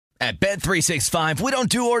At Bet365, we don't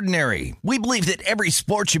do ordinary. We believe that every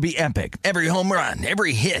sport should be epic. Every home run,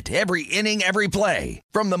 every hit, every inning, every play.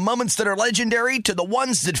 From the moments that are legendary to the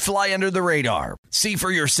ones that fly under the radar. See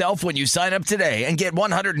for yourself when you sign up today and get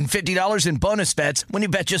 $150 in bonus bets when you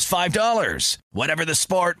bet just $5. Whatever the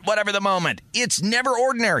sport, whatever the moment, it's never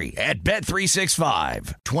ordinary at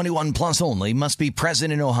Bet365. 21 plus only. Must be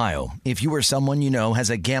present in Ohio. If you or someone you know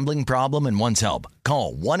has a gambling problem and wants help,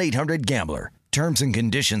 call 1-800-GAMBLER. Terms and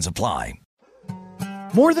conditions apply.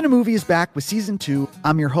 More Than a Movie is back with Season 2.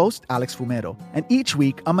 I'm your host, Alex Fumero, and each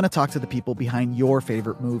week I'm going to talk to the people behind your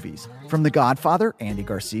favorite movies. From The Godfather, Andy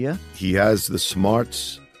Garcia. He has the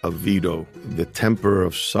smarts of Vito, the temper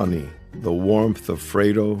of Sonny, the warmth of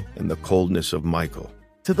Fredo, and the coldness of Michael.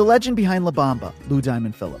 To the legend behind La Bamba, Lou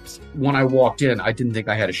Diamond Phillips. When I walked in, I didn't think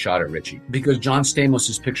I had a shot at Richie because John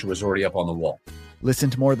Stamos' picture was already up on the wall.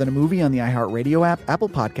 Listen to More Than a Movie on the iHeartRadio app, Apple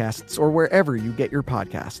Podcasts, or wherever you get your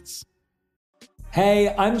podcasts.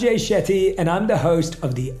 Hey, I'm Jay Shetty, and I'm the host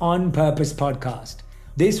of the On Purpose podcast.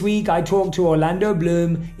 This week, I talked to Orlando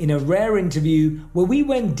Bloom in a rare interview where we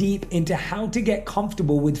went deep into how to get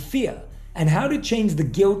comfortable with fear and how to change the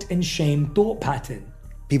guilt and shame thought pattern.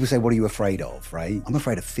 People say, what are you afraid of, right? I'm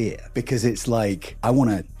afraid of fear because it's like I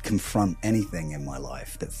want to confront anything in my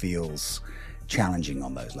life that feels challenging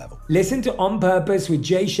on those levels. Listen to On Purpose with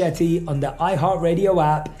Jay Shetty on the iHeartRadio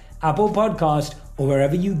app, Apple Podcast, or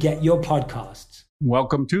wherever you get your podcasts.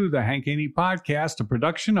 Welcome to the Hank Haney Podcast, a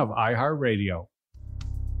production of iHeartRadio.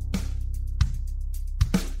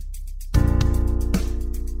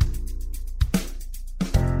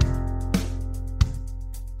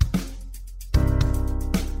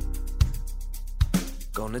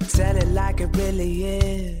 Gonna tell it like it really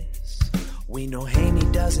is. We know Haney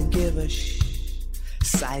doesn't give a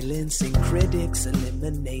Silencing critics,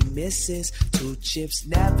 eliminate misses. 2 chips,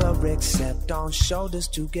 never accept on shoulders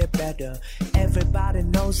to get better. Everybody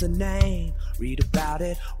knows the name, read about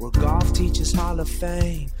it. We're golf teachers, Hall of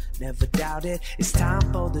Fame. Never doubt it, it's time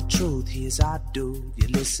for the truth. Here's our dude, you're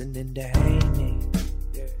listening to Haney.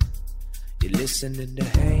 You're listening to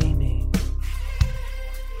Haney.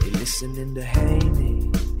 You're listening to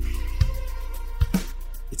Haney.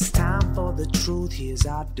 It's time for the truth, here's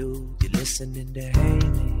our dude. You're listening to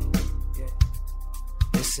Haney. Yeah.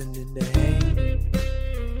 Listening to Haney.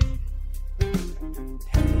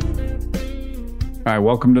 All right,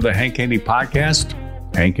 welcome to the Hank Haney Podcast.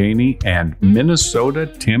 Hank Haney and Minnesota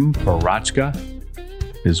Tim Parachka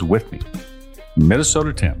is with me.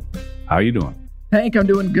 Minnesota Tim, how you doing? Hank, I'm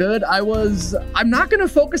doing good. I'm not going to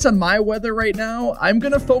focus on my weather right now. I'm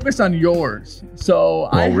going to focus on yours. So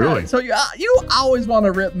really? So you always want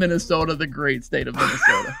to rip Minnesota, the great state of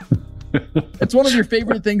Minnesota. It's one of your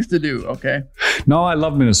favorite things to do, okay? No, I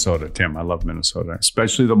love Minnesota, Tim. I love Minnesota,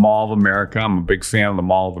 especially the Mall of America. I'm a big fan of the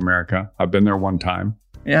Mall of America. I've been there one time.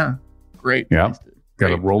 Yeah, great. Yeah,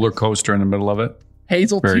 got a roller coaster in the middle of it.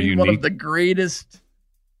 Hazeltine, one of the greatest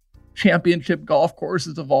championship golf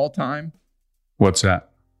courses of all time. What's that?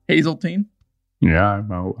 Hazeltine. Yeah,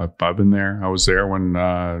 I've been there. I was there when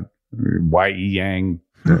Y.E. Yang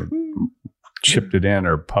chipped it in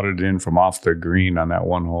or putted it in from off the green on that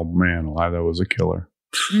one hole. Man, that was a killer.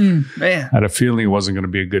 Man. I had a feeling it wasn't going to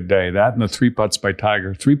be a good day. That and the 3 putts by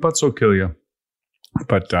Tiger. 3 putts will kill you.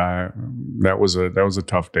 But that was a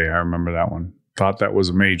tough day. I remember that one. Thought that was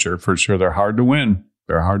a major for sure. They're hard to win.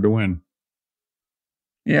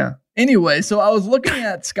 Yeah. Anyway, so I was looking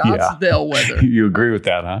at Scottsdale weather. You agree with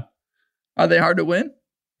that, huh? Are they hard to win?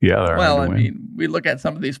 Yeah, they're hard to win. Well, I mean, we look at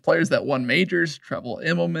some of these players that won majors: Trevor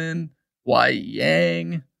Immelman, Y.E.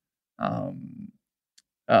 Yang,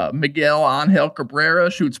 Miguel Angel Cabrera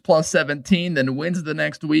shoots plus 17, then wins the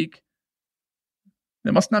next week.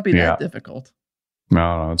 It must not be that difficult.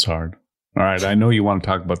 No, it's hard. All right, I know you want to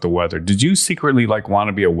talk about the weather. Did you secretly want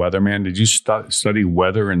to be a weatherman? Did you study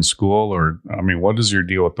weather in school, or what is your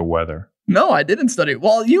deal with the weather? No, I didn't study.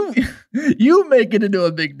 Well, you make it into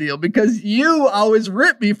a big deal because you always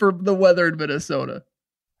rip me for the weather in Minnesota.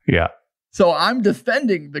 Yeah. So I'm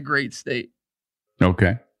defending the great state.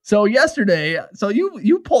 Okay. So yesterday,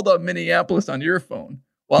 you pulled up Minneapolis on your phone.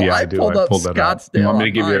 Well, yeah, I pulled up Scottsdale. You want me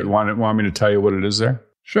to give you? Want me to tell you what it is there?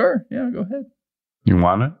 Sure. Yeah, go ahead. You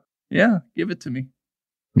want it? Yeah, give it to me.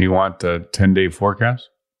 You want a 10-day forecast?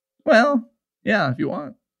 Well, yeah, if you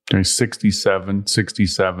want. Okay, 67,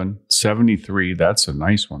 67, 73. That's a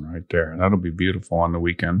nice one right there. That'll be beautiful on the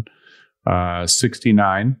weekend.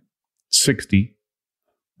 69, 60.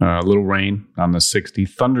 A little rain on the 60.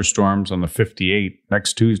 Thunderstorms on the 58.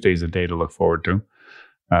 Next Tuesday's a day to look forward to.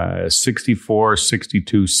 64,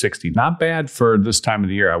 62, 60. Not bad for this time of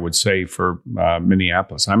the year, I would say, for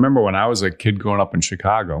Minneapolis. I remember when I was a kid growing up in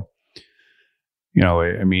Chicago,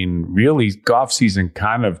 I mean, really, golf season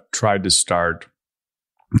kind of tried to start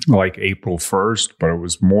like April 1st, but it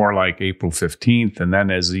was more like April 15th. And then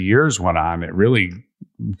as the years went on, it really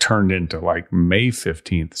turned into like May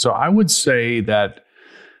 15th. So I would say that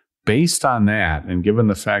based on that, and given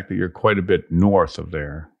the fact that you're quite a bit north of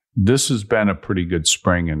there, this has been a pretty good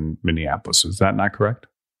spring in Minneapolis. Is that not correct?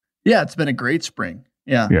 Yeah, it's been a great spring.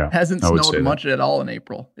 Yeah. Hasn't snowed much at all in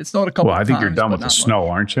April. It snowed a couple of times. Well, I think you're done with the snow,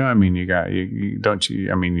 aren't you? I mean,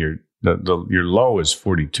 your low is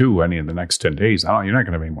 42 any of the next 10 days. You're not going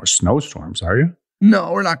to have any more snowstorms, are you?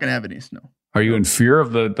 No, we're not going to have any snow. Are you in fear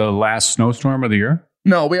of the last snowstorm of the year?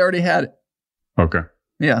 No, we already had it. Okay.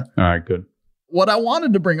 Yeah. All right, good. What I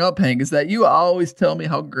wanted to bring up, Hank, is that you always tell me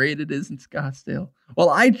how great it is in Scottsdale. Well,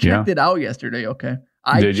 I checked it out yesterday, okay?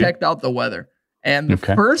 I checked out the weather. And the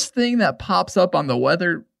first thing that pops up on the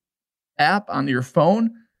weather app on your phone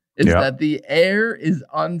is that the air is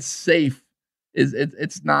unsafe.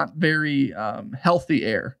 It's not very healthy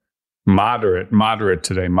air. Moderate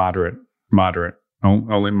today. Moderate.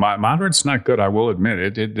 Only moderate's not good. I will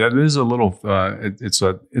admit it. That is a little.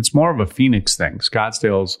 It's more of a Phoenix thing.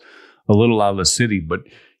 Scottsdale's a little out of the city, but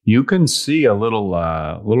you can see a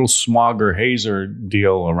little smog or hazer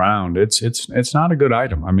deal around. It's not a good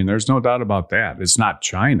item. I mean, there's no doubt about that. It's not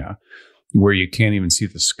China, where you can't even see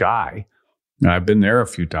the sky. I've been there a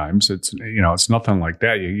few times. It's nothing like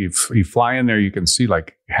that. You fly in there, you can see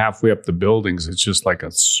like halfway up the buildings. It's just like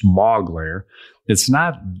a smog layer. It's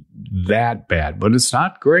not that bad, but it's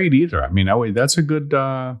not great either. I mean, that's a good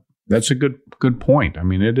point. I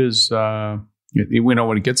mean, it is.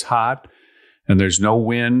 When it gets hot and there's no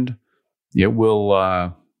wind, it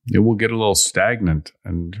will get a little stagnant,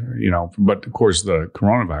 and But of course, the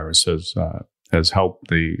coronavirus has helped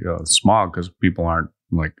the smog because people aren't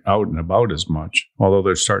like out and about as much. Although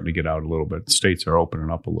they're starting to get out a little bit. The states are opening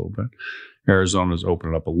up a little bit. Arizona's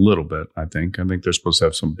opening up a little bit. I think they're supposed to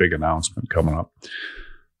have some big announcement coming up.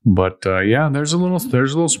 But there's a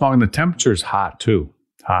little smog, and the temperature's hot too.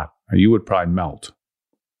 Hot. You would probably melt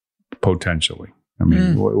potentially. I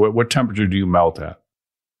mean, what temperature do you melt at?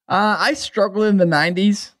 I struggle in the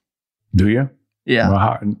 90s. Do you? Yeah.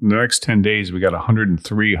 Well, in the next 10 days, we got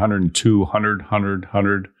 103, 102, 100, 100,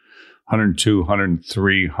 100, 102,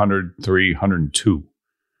 103, 103, 102.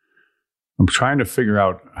 I'm trying to figure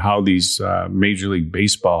out how these Major League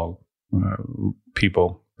Baseball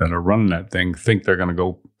people that are running that thing think they're going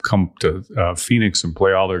to come to Phoenix and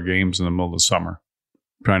play all their games in the middle of the summer.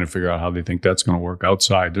 Trying to figure out how they think that's going to work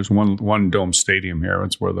outside. There's one dome stadium here.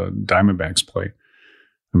 It's where the Diamondbacks play.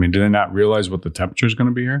 I mean, do they not realize what the temperature is going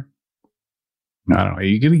to be here? I don't know.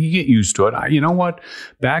 You get used to it. You know what?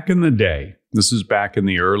 Back in the day, this is back in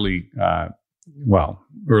the early 80s. Well,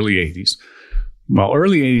 early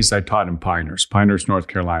 80s, I taught in Pinehurst, North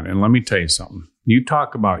Carolina. And let me tell you something. You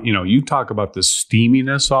talk about the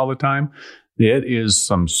steaminess all the time. It is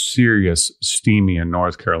some serious steamy in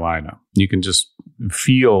North Carolina. You can just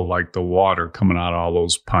feel like the water coming out of all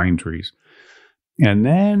those pine trees. And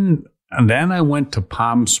then I went to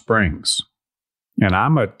Palm Springs, and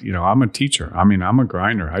I'm a teacher. I mean, I'm a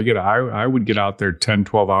grinder. I would get out there 10,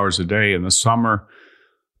 12 hours a day. In the summer,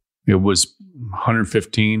 it was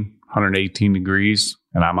 115, 118 degrees,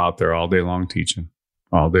 and I'm out there all day long teaching,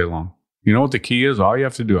 all day long. You know what the key is? All you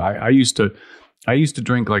have to do, I used to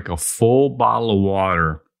drink like a full bottle of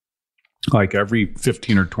water like every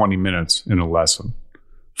 15 or 20 minutes in a lesson.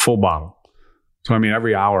 Full bottle. So, I mean,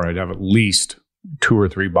 every hour I'd have at least 2 or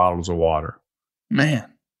 3 bottles of water.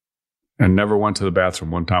 Man. And never went to the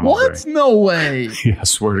bathroom one time all day. What? No way. Yeah,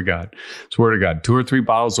 swear to God. 2 or 3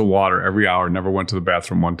 bottles of water every hour. Never went to the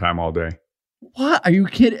bathroom one time all day. What? Are you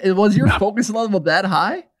kidding? Was your focus level that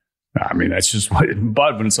high? I mean, that's just what,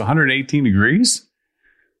 but when it's 118 degrees,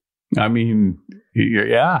 I mean,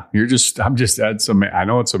 yeah, I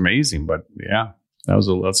know it's amazing, but yeah, that's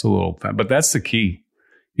a little, but that's the key.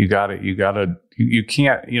 You can't,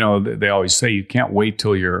 they always say you can't wait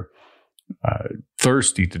till you're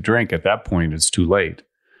thirsty to drink. At that point, it's too late.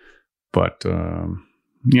 But,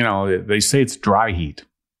 they say it's dry heat.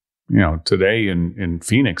 Today in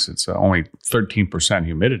Phoenix, it's only 13%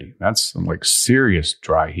 humidity. That's like serious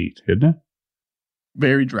dry heat, isn't it?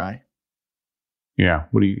 Very dry. Yeah.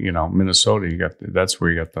 What do Minnesota, that's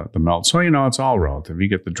where you got the melt. So, it's all relative. You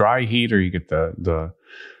get the dry heat or you get the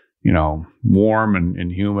warm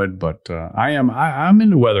and humid, but I'm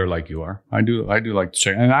into weather like you are. I do like to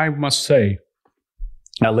check. And I must say,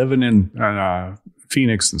 living in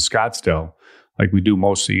Phoenix and Scottsdale, like we do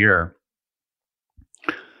most of the year,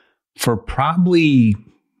 for probably,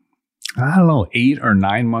 I don't know, 8 or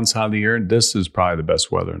 9 months out of the year, this is probably the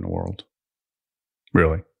best weather in the world.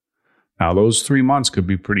 Really. Now, those 3 months could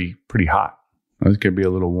be pretty hot. It could be a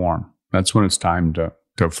little warm. That's when it's time to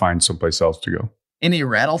find someplace else to go. Any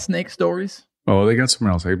rattlesnake stories? Oh, they got some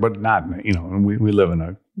rattlesnake, but not, we live in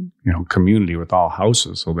a, community with all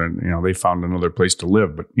houses. So then, they found another place to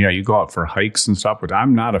live. But yeah, you go out for hikes and stuff, but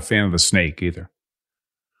I'm not a fan of the snake either.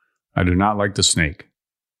 I do not like the snake.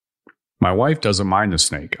 My wife doesn't mind the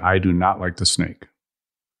snake. I do not like the snake.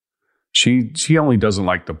 She only doesn't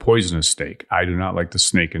like the poisonous snake. I do not like the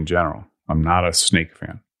snake in general. I'm not a snake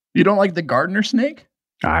fan. You don't like the gardener snake?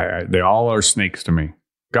 They all are snakes to me.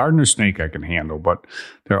 Gardener snake I can handle, but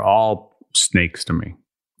they're all snakes to me.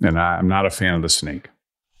 And I'm not a fan of the snake.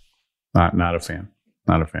 Not a fan.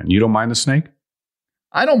 Not a fan. You don't mind the snake?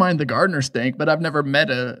 I don't mind the gardener snake, but I've never met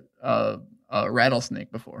a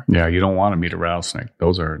rattlesnake before. Yeah, you don't want to meet a rattlesnake.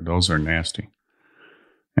 Those are nasty.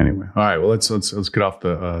 Anyway, all right. Well, let's get off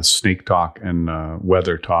the snake talk and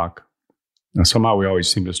weather talk. Now, somehow we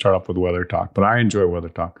always seem to start off with weather talk, but I enjoy weather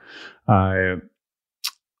talk.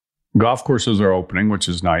 Golf courses are opening, which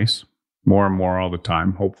is nice. More and more all the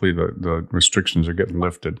time. Hopefully the restrictions are getting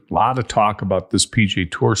lifted. A lot of talk about this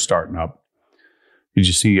PGA Tour starting up. Did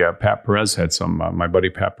you see Pat Perez had some, my buddy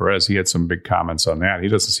Pat Perez, he had some big comments on that. He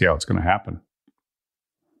doesn't see how it's going to happen.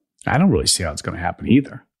 I don't really see how it's going to happen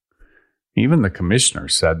either. Even the commissioner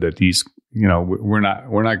said that we're not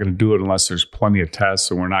going to do it unless there's plenty of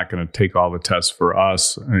tests, and we're not going to take all the tests for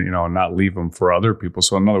us, and not leave them for other people.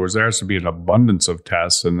 So in other words, there has to be an abundance of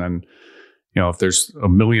tests, and then, if there's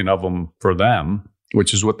 1 million of them for them,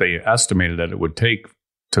 which is what they estimated that it would take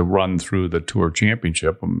to run through the Tour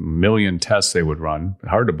Championship, 1 million tests they would run.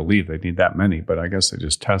 Hard to believe they need that many, but I guess they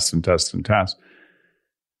just test and test and test.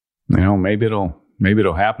 Maybe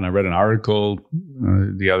it'll happen. I read an article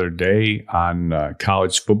the other day on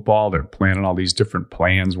college football. They're planning all these different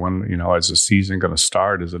plans when, is the season going to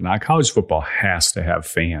start? Is it not? College football has to have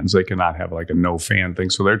fans. They cannot have like a no fan thing.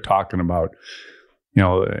 So they're talking about,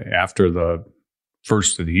 after the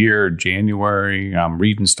first of the year, January, I'm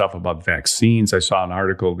reading stuff about vaccines. I saw an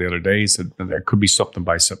article the other day said that there could be something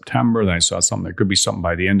by September. Then I saw something, there could be something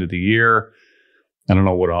by the end of the year. I don't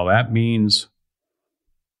know what all that means.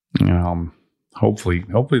 Hopefully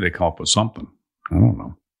they come up with something. I don't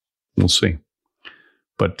know. We'll see.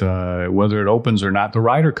 But whether it opens or not, the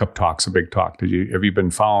Ryder Cup talk's a big talk. Have you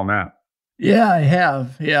been following that? Yeah, I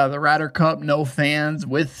have. Yeah, the Ryder Cup, no fans,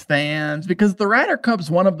 with fans, because the Ryder Cup's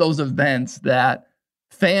one of those events that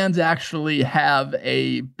fans actually have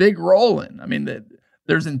a big role in. I mean,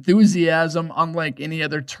 there's enthusiasm unlike any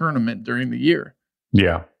other tournament during the year.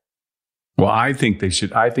 Yeah. Well, I think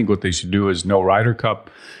what they should do is no Ryder Cup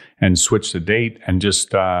and switch the date and just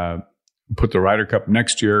put the Ryder Cup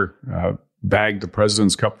next year, bag the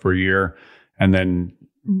President's Cup for a year, and then,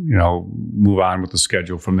 move on with the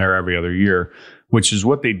schedule from there every other year, which is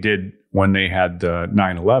what they did when they had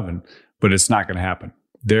 9/11, but it's not going to happen.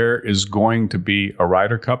 There is going to be a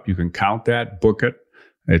Ryder Cup. You can count that, book it.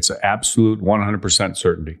 It's absolute 100%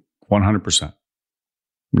 certainty, 100%.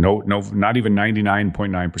 No, not even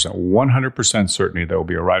 99.9%, 100% certainty there will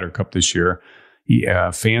be a Ryder Cup this year.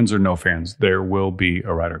 Yeah, fans or no fans, there will be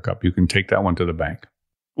a Ryder Cup. You can take that one to the bank.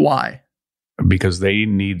 Why? Because they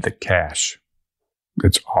need the cash.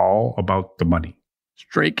 It's all about the money.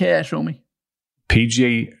 Straight cash, homie.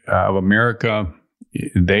 PGA of America,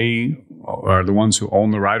 they are the ones who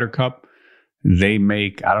own the Ryder Cup. They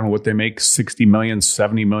make, I don't know what they make, 60 million,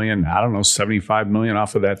 70 million, I don't know, 75 million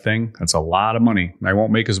off of that thing. That's a lot of money. They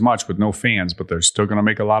won't make as much with no fans, but they're still going to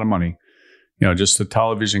make a lot of money. Just the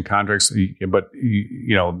television contracts, but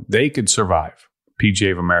they could survive.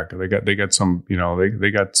 PGA of America, they got some,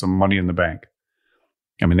 they got some money in the bank.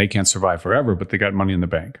 I mean, they can't survive forever, but they got money in the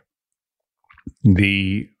bank.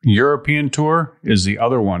 The European Tour is the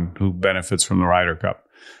other one who benefits from the Ryder Cup.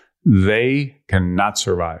 They cannot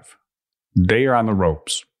survive. They are on the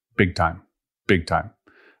ropes, big time, big time.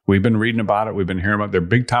 We've been reading about it. We've been hearing about it. They're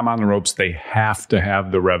big time on the ropes. They have to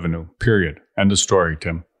have the revenue. Period. End of story,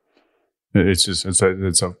 Tim.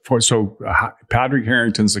 So Patrick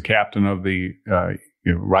Harrington's the captain of the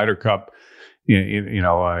Ryder Cup,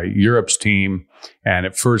 Europe's team. And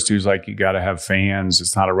at first he was like, you got to have fans.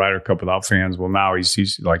 It's not a Ryder Cup without fans. Well, now he's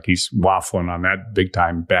waffling on that big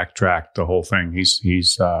time, backtrack the whole thing.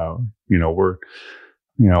 He's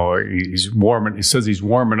warming. He says he's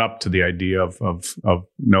warming up to the idea of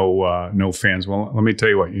no fans. Well, let me tell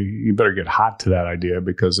you what, you better get hot to that idea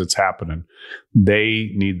because it's happening.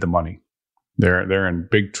 They need the money. They're in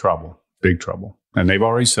big trouble, and they've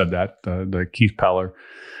already said that. The Keith Peller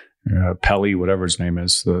Pelly, whatever his name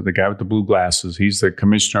is, the guy with the blue glasses. He's the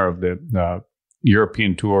commissioner of the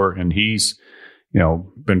European Tour, and he's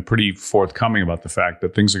been pretty forthcoming about the fact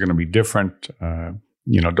that things are going to be different.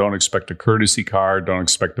 Don't expect a courtesy card, don't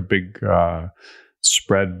expect a big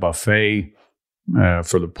spread buffet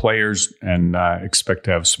for the players, and expect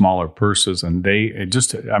to have smaller purses. And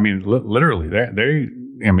literally,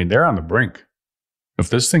 they're on the brink. If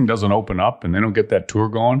this thing doesn't open up and they don't get that tour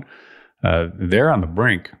going, they're on the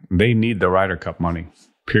brink. They need the Ryder Cup money.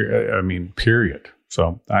 Period.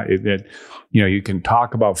 So you can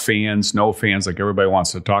talk about fans, no fans, like everybody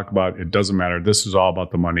wants to talk about. It doesn't matter. This is all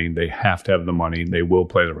about the money. They have to have the money. They will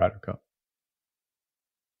play the Ryder Cup.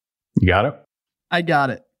 You got it? I got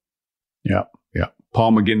it. Yeah.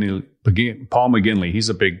 Paul McGinley, he's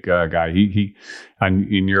a big guy. He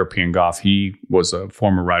in European golf, he was a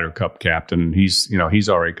former Ryder Cup captain. He's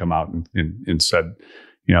already come out and said,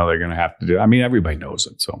 they're going to have to do. Everybody knows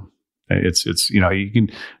it. So it's you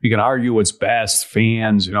can argue what's best.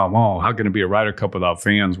 Fans, how can it be a Ryder Cup without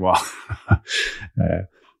fans? Well,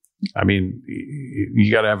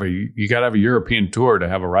 you got to have a European tour to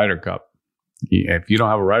have a Ryder Cup. If you don't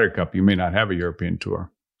have a Ryder Cup, you may not have a European tour.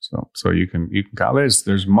 So you can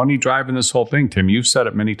there's money driving this whole thing, Tim. You've said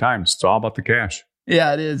it many times. It's all about the cash.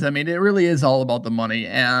 Yeah, it is. It really is all about the money.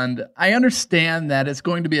 And I understand that it's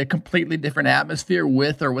going to be a completely different atmosphere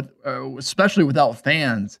with especially without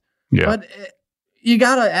fans. Yeah. But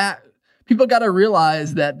people got to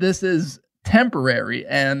realize that this is temporary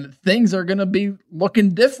and things are going to be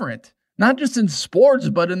looking different, not just in sports,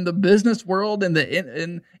 but in the business world and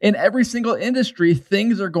in every single industry,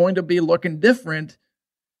 things are going to be looking different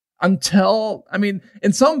until,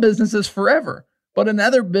 in some businesses forever, but in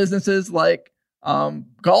other businesses like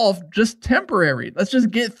golf, just temporary. Let's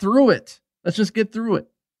just get through it.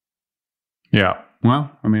 Yeah.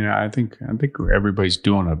 Well, I think everybody's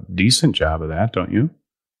doing a decent job of that, don't you?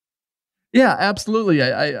 Yeah, absolutely.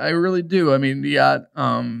 I really do. You got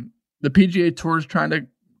the PGA Tour is trying to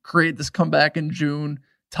create this comeback in June.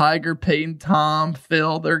 Tiger, Peyton, Tom,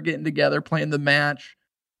 Phil, they're getting together, playing the match.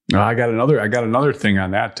 I got another thing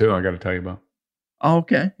on that too. I got to tell you about.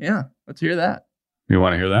 Okay, yeah, let's hear that. You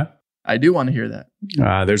want to hear that? I do want to hear that.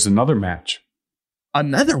 There's another match.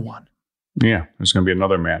 Another one? Yeah, there's going to be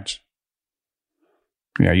another match.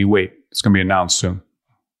 Yeah, you wait. It's going to be announced soon.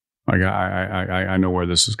 I know where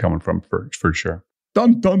this is coming from for sure.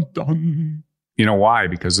 Dun dun dun. You know why?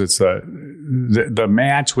 Because it's the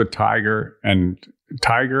match with Tiger and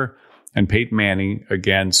Peyton Manning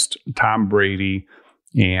against Tom Brady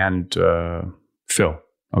and Phil.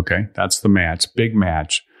 Okay, that's the match. Big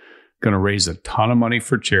match. Going to raise a ton of money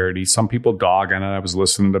for charity. Some people dog on it. I was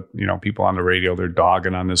listening to people on the radio. They're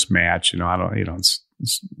dogging on this match.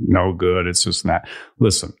 It's no good. It's just that.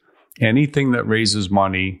 Listen, anything that raises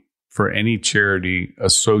money for any charity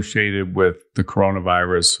associated with the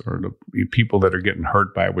coronavirus or the people that are getting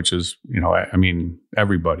hurt by it, which is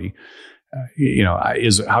everybody.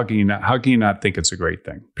 Is how can you not think it's a great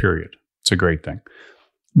thing? Period. It's a great thing.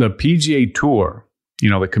 The PGA Tour,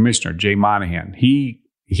 the commissioner, Jay Monahan, he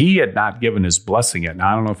had not given his blessing yet.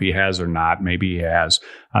 Now, I don't know if he has or not. Maybe he has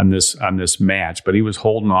on this match, but he was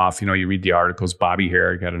holding off. You read the articles. Bobby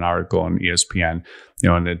Herrick had an article on ESPN,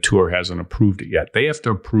 and the tour hasn't approved it yet. They have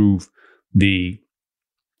to approve the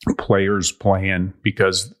players playing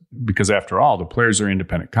because after all, the players are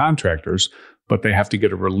independent contractors, but they have to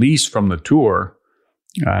get a release from the tour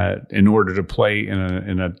in order to play in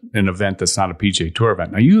an event that's not a PGA Tour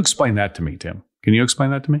event. Now, you explain that to me, Tim. Can you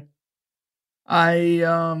explain that to me?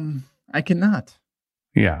 I cannot.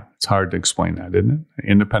 Yeah, it's hard to explain that, isn't it?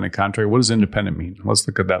 Independent contractor. What does independent mean? Let's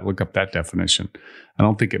look at that. Look up that definition. I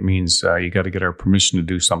don't think it means you got to get our permission to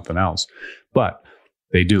do something else, but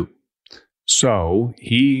they do. So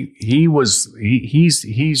he's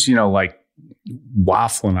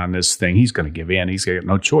waffling on this thing. He's going to give in. He's got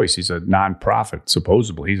no choice. He's a nonprofit,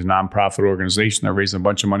 supposedly. He's a nonprofit organization. They're raising a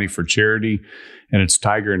bunch of money for charity, and it's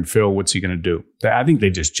Tiger and Phil. What's he going to do? I think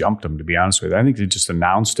they just jumped him, to be honest with you. I think they just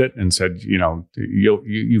announced it and said,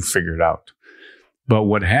 you figure it out. But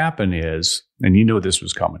what happened is, and you knew this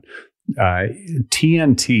was coming,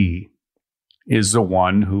 TNT is the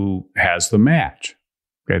one who has the match.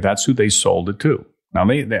 Okay, that's who they sold it to. Now,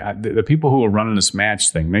 the people who were running this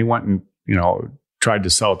match thing, they went and tried to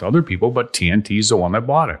sell it to other people, but TNT is the one that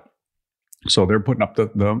bought it. So they're putting up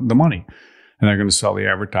the money, and they're going to sell the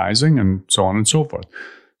advertising and so on and so forth.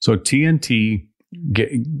 So TNT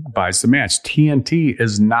buys the match. TNT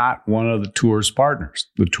is not one of the tour's partners.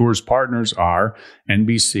 The tour's partners are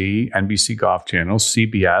NBC Golf Channel,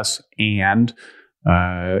 CBS, and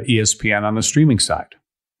ESPN on the streaming side.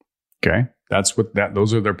 Okay,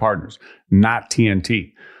 Those are their partners, not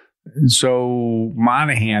TNT. So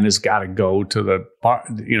Monahan has got to go to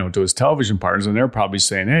to his television partners, and they're probably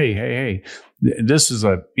saying, hey, this is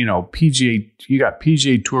a, PGA, you got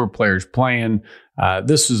PGA Tour players playing.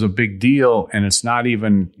 This is a big deal, and it's not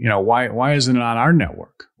even, why isn't it on our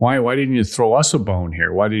network? Why didn't you throw us a bone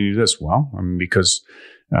here? Why didn't you do this? Well, I mean, because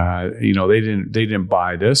they didn't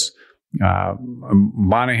buy this.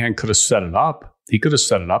 Monahan could have set it up. He could have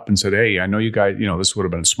set it up and said, hey, I know you guys, this would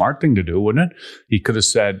have been a smart thing to do, wouldn't it? He could have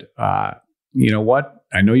said, you know what?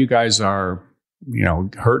 I know you guys are,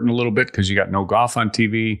 hurting a little bit because you got no golf on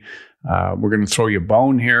TV. We're going to throw you a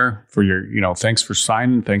bone here for your, thanks for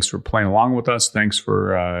signing. Thanks for playing along with us. Thanks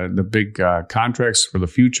for the big contracts for the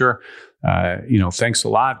future. Thanks a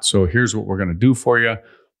lot. So here's what we're going to do for you.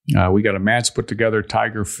 We got a match put together.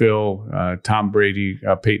 Tiger, Phil, Tom Brady,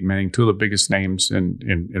 Peyton Manning, two of the biggest names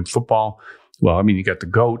in football. Well, I mean, you got the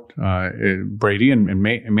GOAT, Brady, and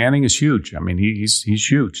Manning is huge. I mean, he's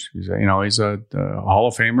huge. He's a Hall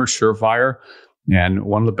of Famer, surefire, and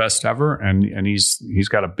one of the best ever. And he's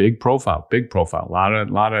got a big profile. A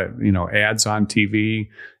lot of ads on TV,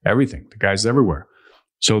 everything. The guy's everywhere.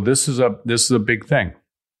 So this is a big thing.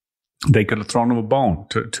 They could have thrown him a bone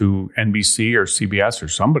to NBC or CBS or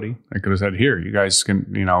somebody. They could have said, here, you guys can,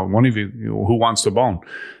 one of you, who wants the bone?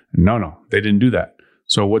 No, they didn't do that.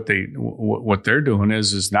 So what they're doing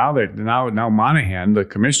is now Monahan, the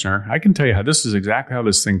commissioner, I can tell you how this is exactly how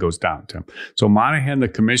this thing goes down, Tim. So Monahan, the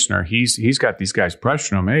commissioner, he's got these guys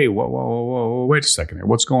pressuring him. Hey, whoa, wait a second here.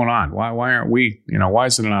 What's going on? Why aren't we, why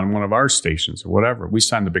isn't it on one of our stations or whatever? We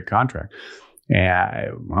signed the big contract.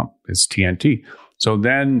 Well, it's TNT. So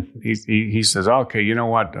then he says, okay, you know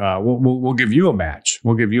what? We'll give you a match.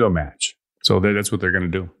 So that's what they're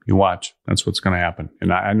going to do. You watch. That's what's going to happen.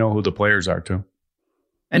 And I know who the players are too.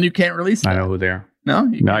 And you can't release that. I know who they are. No?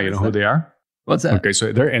 You know who they are? What's that? Okay,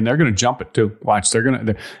 so they're going to jump it too. Watch,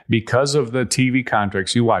 because of the TV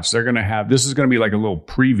contracts, you watch, this is going to be like a little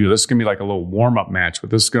preview. This is going to be like a little warm-up match,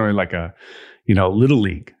 but this is going to be like a, Little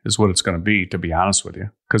League is what it's going to be, to be honest with you.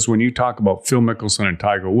 Because when you talk about Phil Mickelson and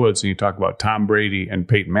Tiger Woods, and you talk about Tom Brady and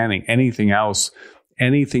Peyton Manning, anything else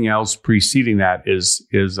preceding that is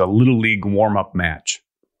a Little League warm-up match.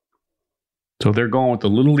 So they're going with the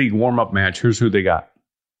Little League warm-up match. Here's who they got.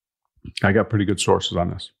 I got pretty good sources on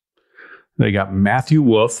this. They got Matthew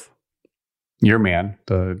Wolff, your man,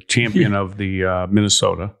 the champion of the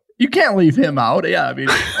Minnesota. You can't leave him out. Yeah, I mean,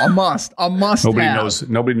 a must.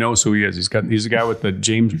 Nobody knows who he is. He's a guy with the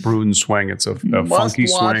James Bruden swing. It's a funky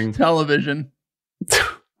swing. Television.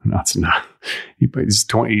 No, it's not. He's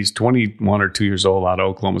 21 or 2 years old out of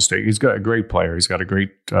Oklahoma State. He's got a great player. He's got a great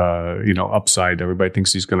upside. Everybody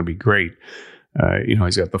thinks he's going to be great.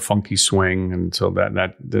 He's got the funky swing, and so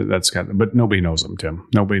that's got. But nobody knows him, Tim.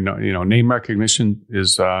 Nobody know. Name recognition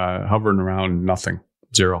is hovering around nothing,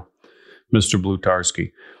 zero. Mr.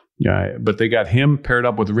 Blutarski. Yeah, but they got him paired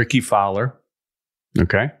up with Ricky Fowler.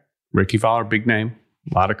 Okay, Ricky Fowler, big name,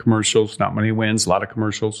 a lot of commercials, not many wins, a lot of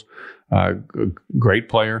commercials. Great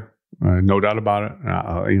player, no doubt about it.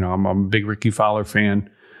 I'm a big Ricky Fowler fan.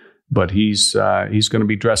 But he's going to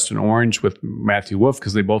be dressed in orange with Matthew Wolff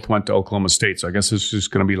because they both went to Oklahoma State. So I guess it's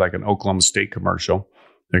just going to be like an Oklahoma State commercial.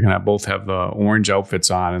 They're going to both have the orange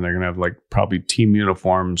outfits on, and they're going to have like probably team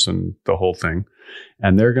uniforms and the whole thing.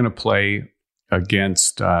 And they're going to play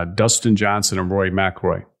against Dustin Johnson and Rory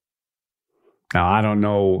McIlroy. Now, I don't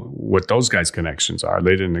know what those guys' connections are.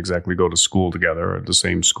 They didn't exactly go to school together or the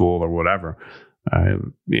same school or whatever. I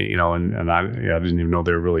didn't even know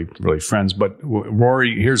they were really, really friends. But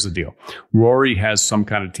Rory, here's the deal. Rory has some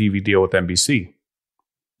kind of TV deal with NBC,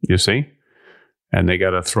 you see? And they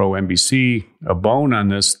got to throw NBC a bone on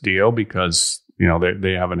this deal because,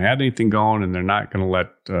 they haven't had anything going and they're not going to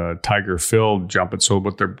let Tiger Phil jump it. So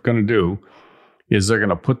what they're going to do is they're going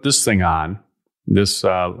to put this thing on, this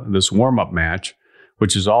warm-up match,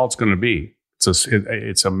 which is all it's going to be.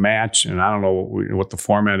 It's a match, and I don't know what the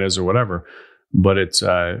format is or whatever. But it's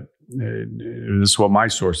this is what my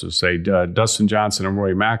sources say: Dustin Johnson and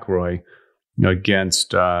Rory McIlroy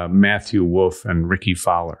against Matthew Wolff and Ricky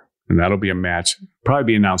Fowler, and that'll be a match. Probably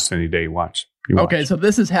be announced any day. Watch. Okay, so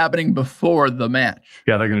this is happening before the match.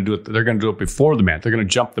 Yeah, they're going to do it. They're going to do it before the match. They're going to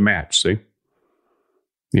jump the match. See?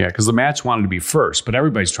 Yeah, because the match wanted to be first, but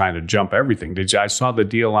everybody's trying to jump everything. I saw the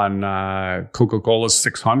deal on Coca-Cola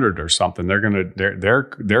 600 or something. They're going.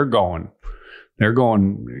 They're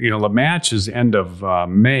going, the match is end of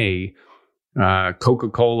May.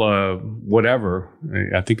 Coca-Cola, whatever.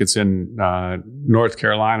 I think it's in North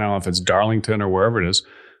Carolina. I don't know if it's Darlington or wherever it is.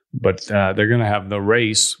 But they're going to have the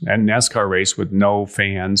race and NASCAR race with no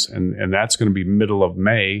fans. And that's going to be middle of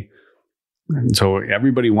May. And so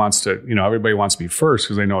everybody wants to be first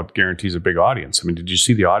because they know it guarantees a big audience. I mean, did you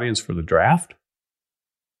see the audience for the draft?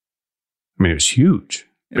 I mean, it was huge.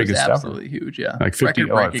 Biggest ever. Absolutely huge, yeah. Like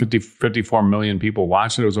 54 million people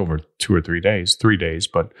watched it. It was over 2 or 3 days, 3 days,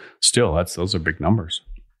 but still, those are big numbers.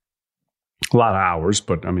 A lot of hours,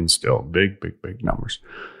 but I mean, still big numbers.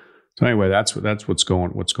 So anyway, that's what's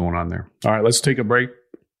going on there. All right, let's take a break.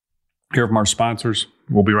 Hear from our sponsors.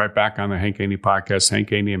 We'll be right back on the Hank Haney podcast. Hank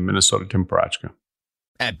Haney and Minnesota Tim Parachka.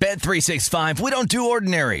 At Bet365, we don't do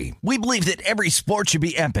ordinary. We believe that every sport should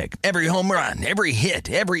be epic. Every home run, every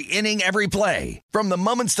hit, every inning, every play. From the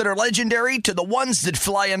moments that are legendary to the ones that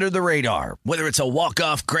fly under the radar. Whether it's a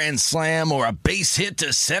walk-off grand slam or a base hit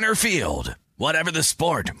to center field. Whatever the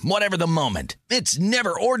sport, whatever the moment. It's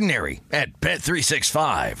never ordinary at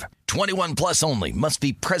Bet365. 21 plus only. Must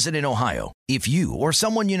be present in Ohio. If you or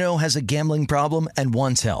someone you know has a gambling problem and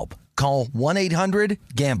wants help, call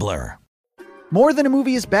 1-800-GAMBLER. More Than a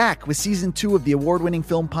Movie is back with season 2 of the award-winning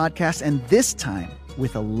film podcast, and this time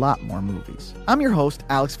with a lot more movies. I'm your host,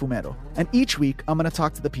 Alex Fumero, and each week I'm going to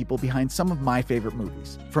talk to the people behind some of my favorite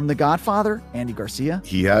movies. From The Godfather, Andy Garcia.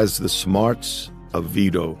 He has the smarts of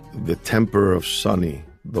Vito, the temper of Sonny,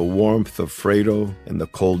 the warmth of Fredo, and the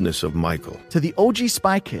coldness of Michael. To the OG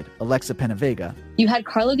Spy Kid, Alexa Penavega. You had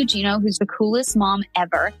Carla Gugino, who's the coolest mom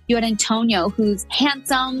ever. You had Antonio, who's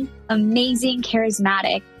handsome, amazing,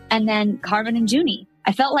 charismatic. And then Carmen and Junie.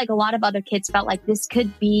 I felt like a lot of other kids felt like this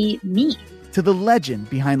could be me. To the legend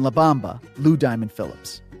behind La Bamba, Lou Diamond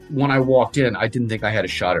Phillips. When I walked in, I didn't think I had a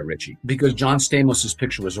shot at Richie because John Stamos'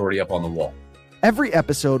 picture was already up on the wall. Every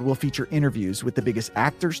episode will feature interviews with the biggest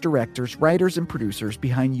actors, directors, writers, and producers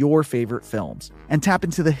behind your favorite films and tap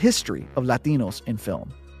into the history of Latinos in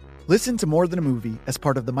film. Listen to More Than a Movie as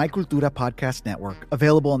part of the My Cultura Podcast Network,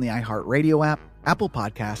 available on the iHeartRadio app, Apple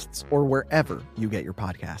Podcasts, or wherever you get your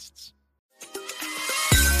podcasts.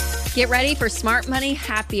 Get ready for Smart Money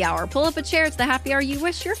Happy Hour. Pull up a chair. It's the happy hour you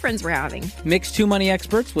wish your friends were having. Mix two money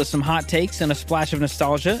experts with some hot takes and a splash of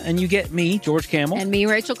nostalgia, and you get me, George Camel. And me,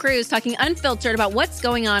 Rachel Cruz, talking unfiltered about what's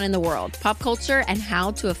going on in the world, pop culture, and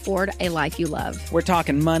how to afford a life you love. We're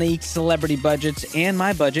talking money, celebrity budgets, and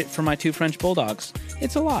my budget for my 2 French bulldogs.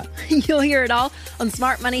 It's a lot. You'll hear it all on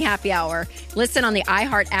Smart Money Happy Hour. Listen on the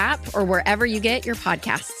iHeart app or wherever you get your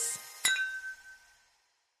podcasts.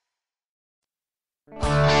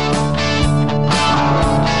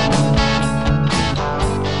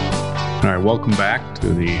 All right, welcome back to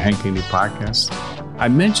the Hank Haney podcast. I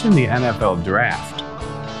mentioned the NFL draft.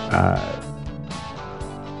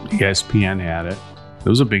 ESPN had it. It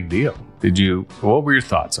was a big deal. What were your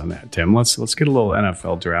thoughts on that, Tim? Let's get a little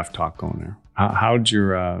NFL draft talk going there. How'd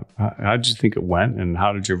you think it went, and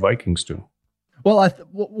how did your Vikings do? Well, I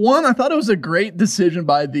thought it was a great decision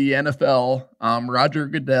by the NFL, Roger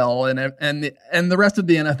Goodell, and the rest of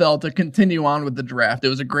the NFL to continue on with the draft. It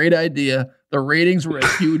was a great idea. The ratings were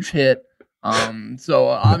a huge hit. So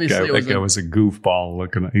obviously that guy was a goofball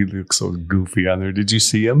looking. He looked so goofy on there. Did you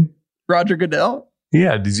see him? Roger Goodell?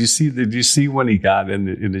 Yeah. Did you see when he got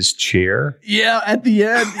in his chair? Yeah, at the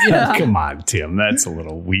end. Yeah. Come on, Tim. That's a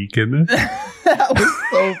little weak, isn't it? That was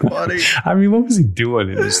so funny. I mean, what was he doing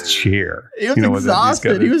in his chair? He was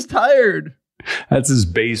exhausted. He was tired. That's his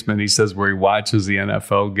basement. He says where he watches the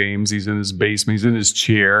NFL games. He's in his basement. He's in his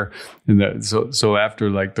chair. And so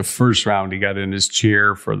after like the first round, he got in his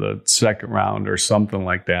chair for the second round or something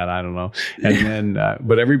like that. I don't know. And then,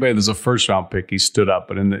 but everybody, there's a first round pick. He stood up,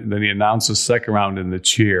 but then he announced the second round in the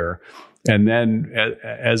chair. And then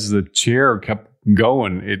as the chair kept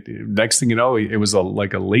going, next thing you know, it was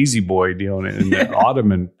like a lazy boy deal, and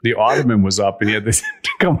the ottoman was up, and he had this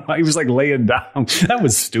come on, he was like laying down. That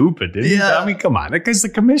was stupid, didn't he? I mean, come on, that guy's the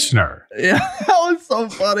commissioner. Yeah, that was so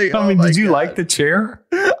funny. I mean, did you like the chair?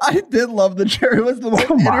 I did love the chair. It was the most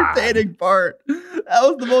entertaining part. That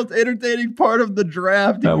was the most entertaining part of the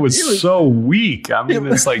draft. That was so weak. I mean,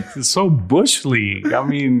 it's like so Bush League. I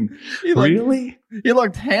mean, really? He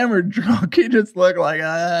looked hammered drunk. He just looked like,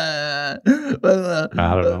 I don't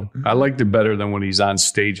know. I liked it better than when he's on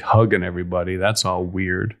stage hugging everybody. That's all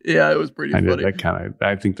weird. Yeah, it was pretty funny.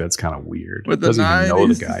 I think that's kind of weird. With it doesn't even know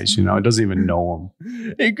the guys, It doesn't even know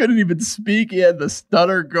them. He couldn't even speak. He had the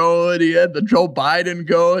stutter going. He had the Joe Biden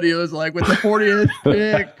going. He was like with the 40th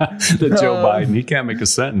pick. The Joe Biden. He can't make a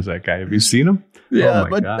sentence, that guy. Have you seen him? Yeah,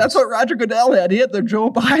 but gosh. That's what Roger Goodell had. He had the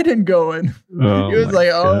Joe Biden going. He was like,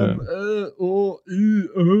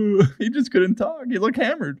 he just couldn't talk. He looked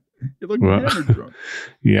hammered. He looked hammered drunk.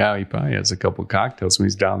 Yeah, he probably has a couple of cocktails when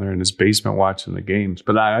he's down there in his basement watching the games.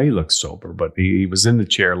 But he looked sober, but he was in the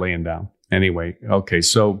chair laying down. Anyway, okay,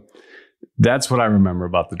 so that's what I remember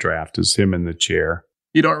about the draft is him in the chair.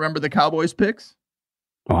 You don't remember the Cowboys picks?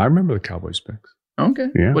 Oh, I remember the Cowboys picks. Okay.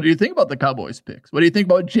 Yeah. What do you think about the Cowboys picks? What do you think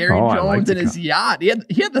about Jerry Jones and his yacht? He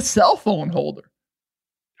had the cell phone holder.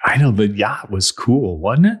 I know, the yacht was cool,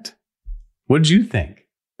 wasn't it? What did you think?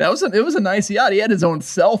 It was a nice yacht. He had his own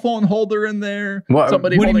cell phone holder in there.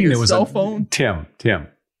 Somebody holding his cell phone. Tim.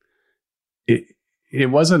 It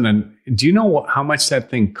wasn't do you know how much that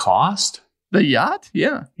thing cost? The yacht?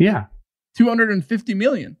 Yeah. Yeah. $250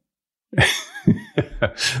 million.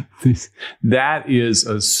 That is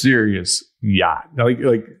a serious yacht.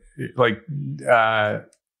 Like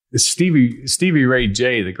Stevie Ray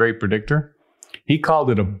J, the great predictor, he called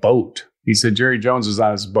it a boat. He said Jerry Jones is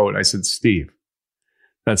on his boat. I said, Steve,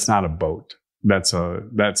 that's not a boat. That's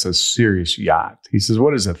a serious yacht. He says,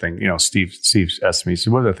 what is that thing? Steve asked me, he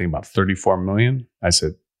said, what is that thing, about 34 million? I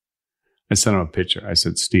sent him a picture. I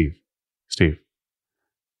said, Steve,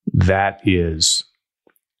 that is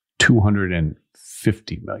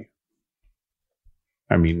 250 million.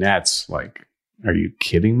 I mean, that's like, are you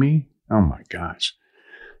kidding me? Oh my gosh.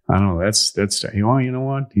 I don't know. That's you know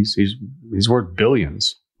what? He's worth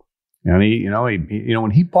billions. And he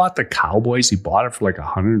when he bought the Cowboys, he bought it for like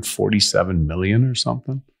 147 million or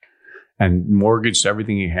something, and mortgaged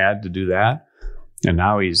everything he had to do that. And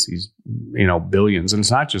now he's billions. And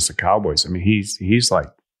it's not just the Cowboys. I mean, he's like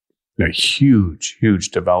a huge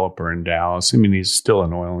developer in Dallas. I mean, he's still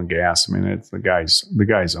in oil and gas. I mean, the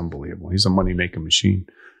guy's unbelievable. He's a money making machine.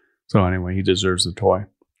 So anyway, he deserves the toy.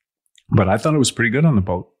 But I thought it was pretty good on the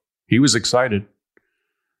boat. He was excited.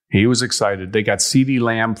 They got CeeDee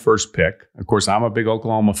Lamb first pick. Of course, I'm a big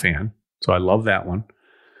Oklahoma fan, so I love that one.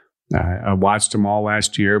 I watched him all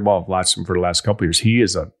last year. Well, I've watched him for the last couple of years. He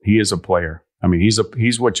is a player. I mean,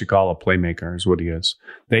 he's what you call a playmaker, is what he is.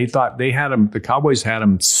 They thought they had him. The Cowboys had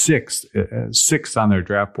him sixth on their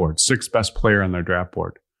draft board, sixth best player on their draft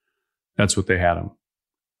board. That's what they had him.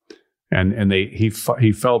 And he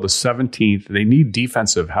fell to 17th. They need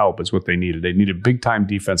defensive help is what they needed. They needed big time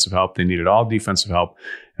defensive help. They needed all defensive help.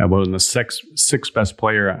 And when the sixth best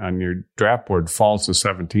player on your draft board falls to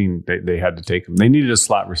 17, they had to take him. They needed a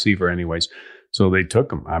slot receiver anyways, so they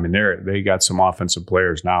took him. I mean, they got some offensive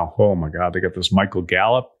players now. Oh my God, they got this Michael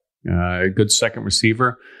Gallup, a good second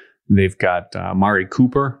receiver. They've got Amari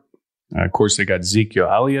Cooper. Of course, they got Ezekiel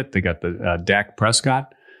Elliott. They got the Dak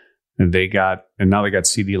Prescott. And now they got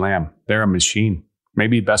CeeDee Lamb. They're a machine.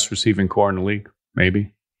 Maybe best receiving core in the league.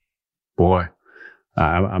 Maybe. Boy,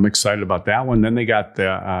 I'm excited about that one. Then they got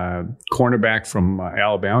the cornerback from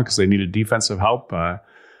Alabama because they needed defensive help.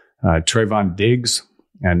 Trayvon Diggs,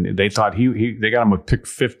 and they thought they got him with pick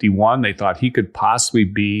 51. They thought he could possibly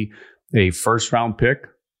be a first round pick,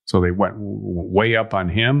 so they went way up on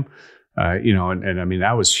him. And I mean,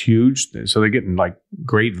 that was huge. So they're getting like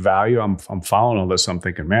great value. I'm following all this. I'm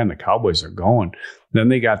thinking, man, the Cowboys are going. Then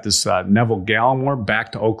they got this Neville Gallimore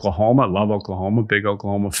back to Oklahoma. I love Oklahoma, big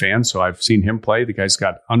Oklahoma fan. So I've seen him play. The guy's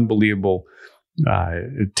got unbelievable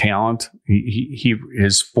talent.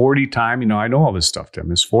 His 40 time, I know all this stuff, Tim.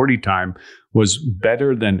 His 40 time was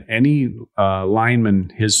better than any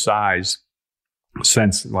lineman his size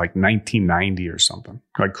since like 1990 or something.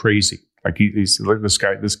 Like crazy. Like he's like this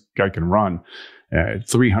guy can run,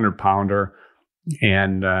 300-pounder,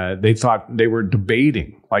 and they thought they were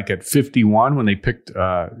debating like at 51 when they picked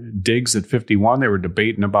Diggs at 51. They were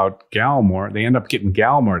debating about Gallimore. They end up getting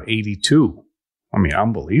Gallimore at 82. I mean,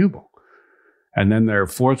 unbelievable. And then their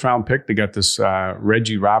fourth round pick, they got this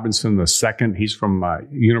Reggie Robinson the second. He's from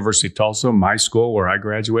University of Tulsa, my school where I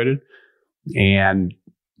graduated, and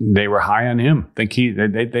they were high on him. They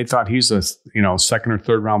thought he's a second or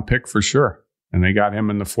third round pick for sure, and they got him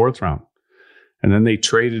in the fourth round. And then they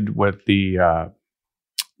traded with the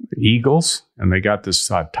Eagles, and they got this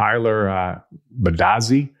Tyler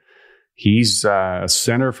Badazzi. He's a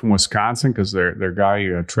center from Wisconsin because their guy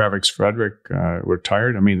Travis Frederick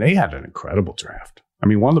retired. I mean, they had an incredible draft. I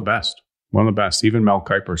mean, one of the best. Even Mel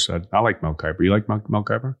Kiper said, "I like Mel Kiper." You like Mel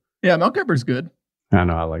Kiper? Yeah, Mel Kiper's good. I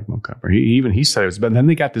know, I like Mel Kiper. He said it was, but then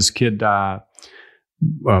they got this kid,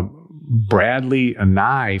 Bradley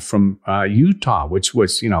Anai from Utah, which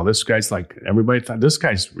was, this guy's like, everybody thought this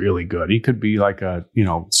guy's really good. He could be like a,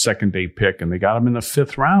 second day pick, and they got him in the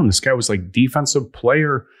 5th round. This guy was like defensive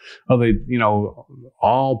player of the,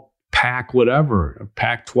 all Pac whatever,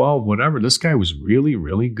 Pac-12, whatever. This guy was really,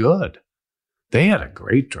 really good. They had a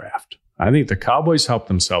great draft. I think the Cowboys helped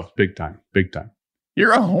themselves big time.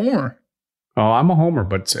 You're a homer. Oh, I'm a homer,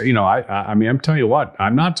 but I mean, I'm telling you what,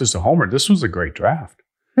 I'm not just a homer. This was a great draft.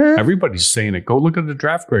 Everybody's saying it. Go look at the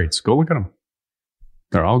draft grades. Go look at them.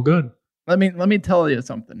 They're all good. Let me tell you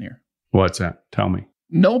something here. What's that? Tell me.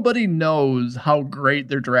 Nobody knows how great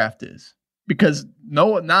their draft is. because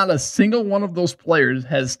not a single one of those players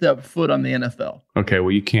has stepped foot on the NFL. Okay,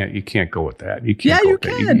 well you can't go with that. You can't. Yeah, you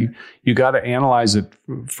can. You got to analyze it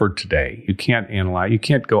for today. You can't analyze. You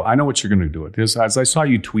can't go. I know what you're going to do with this. As I saw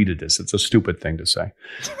you tweeted this, it's a stupid thing to say.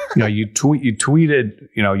 You tweeted.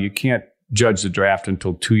 You can't judge the draft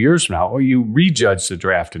until 2 years from now, or you rejudge the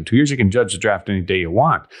draft in 2 years. You can judge the draft any day you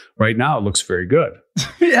want. Right now, it looks very good.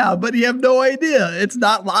 Yeah, but you have no idea. It's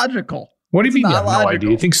not logical. What do you mean you have no idea?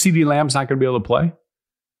 You think CeeDee Lamb's not going to be able to play?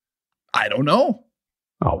 I don't know.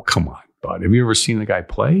 Oh, come on, bud. Have you ever seen the guy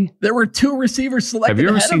play? There were 2 receivers selected ahead of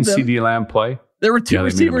him. Have you ever seen CeeDee Lamb play? There were 2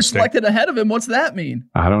 receivers selected ahead of him. What's that mean?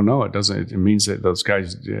 I don't know. It doesn't. It means that those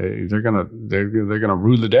guys they're gonna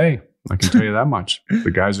rule the day. I can tell you that much. The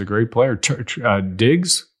guy's a great player.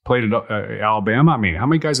 Diggs played at Alabama. I mean, how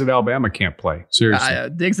many guys at Alabama can't play? Seriously,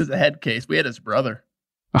 Diggs is a head case. We had his brother.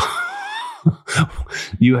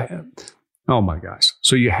 You had. Oh my gosh!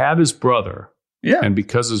 So you had his brother. Yeah. And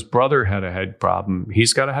because his brother had a head problem,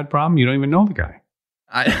 he's got a head problem. You don't even know the guy.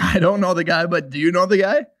 I don't know the guy, but do you know the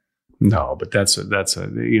guy? No, but that's a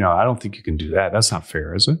I don't think you can do that. That's not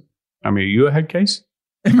fair, is it? I mean, are you a head case?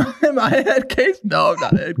 Am I a head case? No, I'm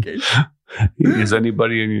not a head case. Is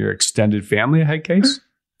anybody in your extended family a head case?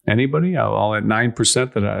 Anybody? All at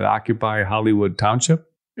 9% that occupy Hollywood Township?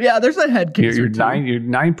 Yeah, there's a head case. You're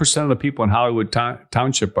 9% of the people in Hollywood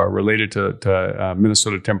Township are related to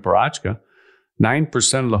Minnesota Temperachka.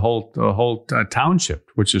 9% of the whole township,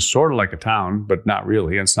 which is sort of like a town, but not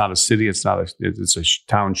really. It's not a city. It's a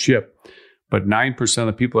township. But 9% of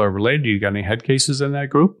the people are related. You got any head cases in that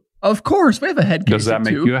group? Of course, we have a head case. Does that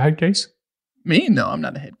make you a head case? Me? No, I'm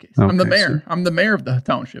not a head case. Okay, I'm the mayor. I'm the mayor of the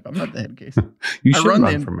township. I'm not the head case. You should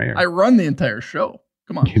run for mayor. I run the entire show.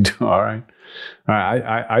 Come on. You do? All right.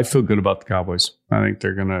 I feel good about the Cowboys. I think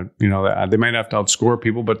they're going to, they might have to outscore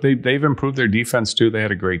people, but they've improved their defense too. They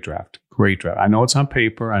had a great draft. I know it's on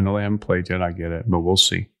paper. I know they haven't played yet. I get it, but we'll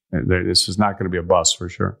see. This is not going to be a bust for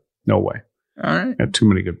sure. No way. All right. Got too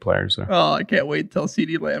many good players there. Oh, I can't wait till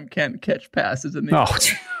CeeDee Lamb can't catch passes in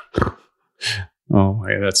the Oh,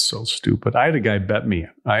 yeah, that's so stupid. I had a guy bet me.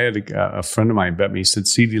 I had a friend of mine bet me. He said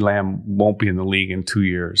CeeDee Lamb won't be in the league in 2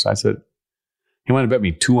 years. I said, he wanted to bet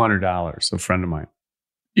me $200, a friend of mine.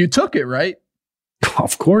 You took it, right?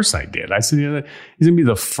 Of course I did. I said, he's going to be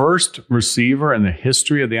the first receiver in the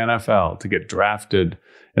history of the NFL to get drafted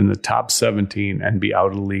in the top 17 and be out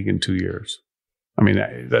of the league in 2 years. I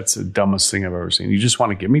mean, that's the dumbest thing I've ever seen. You just want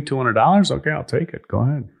to give me $200? Okay, I'll take it. Go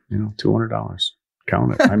ahead. $200.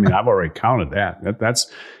 Count it. I mean, I've already counted that.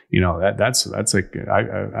 That's like,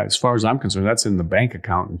 as far as I'm concerned, that's in the bank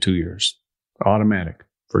account in 2 years. Automatic,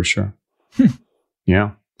 for sure.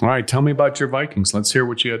 Yeah. All right, tell me about your Vikings. Let's hear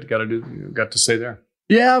what you got to say there.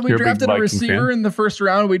 Yeah, we drafted a receiver in the first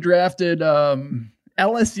round. We drafted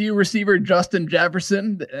LSU receiver Justin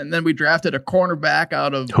Jefferson, and then we drafted a cornerback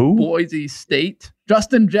out of Boise State,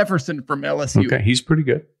 Justin Jefferson from LSU. Okay, he's pretty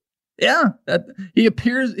good. Yeah, he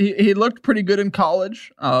looked pretty good in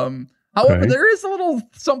college. However, there is a little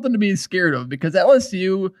something to be scared of because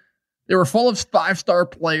LSU, they were full of 5-star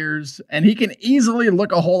players, and he can easily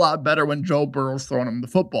look a whole lot better when Joe Burrow's throwing him the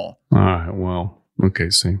football. All right. Well, okay.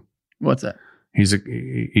 See, what's that?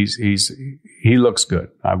 He looks good.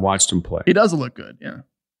 I've watched him play. He does look good. Yeah.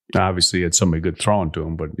 Obviously, he had somebody good throwing to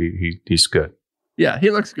him, but he's good. Yeah,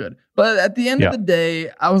 he looks good. But at the end of the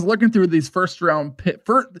day, I was looking through these first round picks.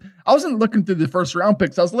 I wasn't looking through the first round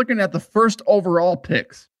picks. I was looking at the first overall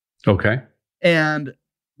picks. Okay. And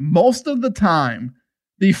most of the time,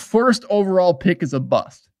 the first overall pick is a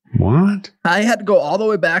bust. What? I had to go all the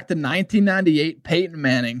way back to 1998, Peyton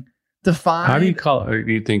Manning, to find. How do you call it?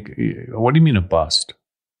 Do you think? What do you mean a bust?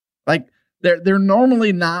 Like they're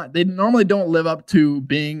normally not. They normally don't live up to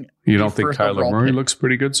being. You don't think Kyler Murray looks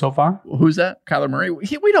pretty good so far? Who's that? Kyler Murray?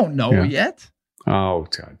 We don't know yet. Oh,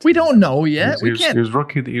 we don't know yet. He was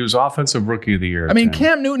rookie. He was offensive rookie of the year. I mean,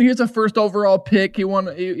 Cam Newton. He was a first overall pick. He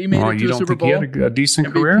won. He made it to the Super Bowl. He had a decent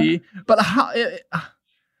MVP. career. But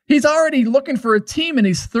he's already looking for a team, and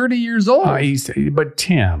he's 30 years old. But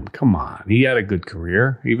Tim, come on. He had a good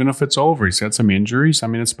career, even if it's over. He's had some injuries. I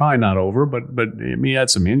mean, it's probably not over, but he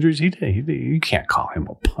had some injuries. You can't call him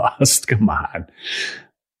a bust. Come on.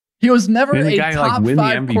 He was never a guy top win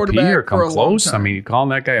 5 the MVP quarterback or come for a close. long time. I mean, you calling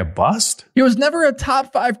that guy a bust? He was never a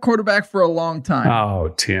top 5 quarterback for a long time. Oh,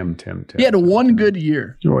 Tim. He had one good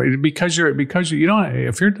year. Because you don't.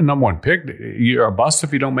 If you're the number one pick, you're a bust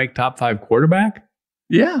if you don't make top 5 quarterback.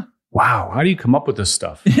 Yeah. Wow. How do you come up with this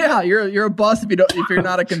stuff? Yeah, you're a bust if you're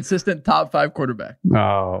not a consistent top 5 quarterback.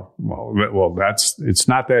 Oh, well, it's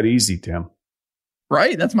not that easy, Tim.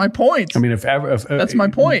 Right. That's my point. I mean, if that's my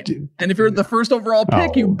point. And if you're the first overall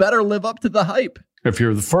pick, you better live up to the hype. If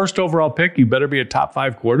you're the first overall pick, you better be a top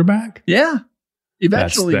 5 quarterback. Yeah.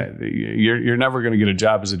 Eventually. You're never going to get a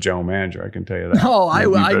job as a general manager. I can tell you that. Oh, I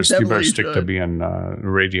you better stick to being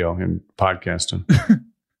radio and podcasting.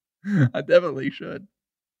 I definitely should.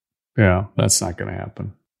 Yeah, that's not going to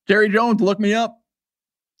happen. Jerry Jones, look me up.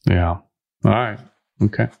 Yeah. All right.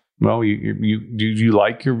 Okay. Well, you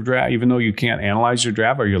like your draft, even though you can't analyze your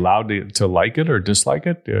draft? Are you allowed to like it or dislike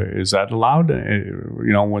it? Is that allowed?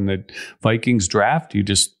 When the Vikings draft, do you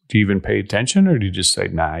even pay attention, or do you just say,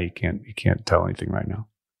 nah, you can't tell anything right now?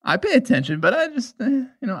 I pay attention, but I just,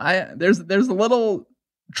 there's a little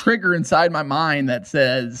trigger inside my mind that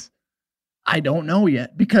says, I don't know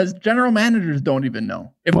yet, because general managers don't even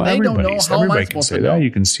know. If they don't know, how am I supposed to know?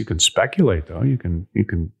 You can speculate though. You can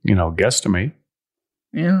guesstimate.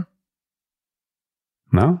 Yeah.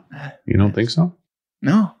 No? You don't think so?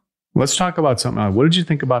 No. Let's talk about something else. What did you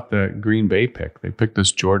think about the Green Bay pick? They picked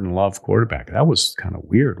this Jordan Love quarterback. That was kind of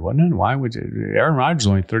weird, wasn't it? Why would Aaron Rodgers is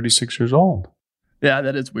only 36 years old. Yeah,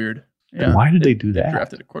 that is weird. Yeah. And why did they do that? They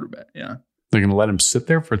drafted a quarterback, yeah. They're going to let him sit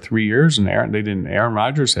there for 3 years, and Aaron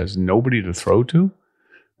Rodgers has nobody to throw to?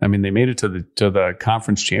 I mean, they made it to the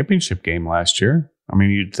conference championship game last year. I mean,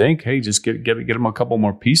 you'd think, hey, just get him a couple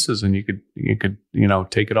more pieces, and you could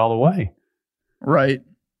take it all away. Right.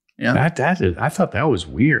 Yeah. I thought that was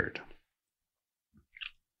weird.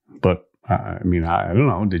 But I don't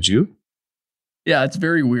know. Did you? Yeah, it's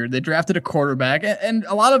very weird. They drafted a quarterback, and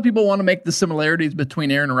a lot of people want to make the similarities between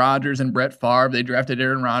Aaron Rodgers and Brett Favre. They drafted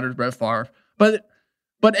Aaron Rodgers, Brett Favre, but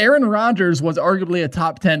Aaron Rodgers was arguably a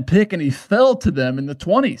top 10 pick, and he fell to them in the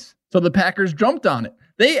 20s. So the Packers jumped on it.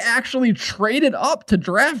 They actually traded up to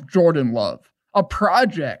draft Jordan Love, a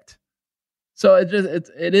project. So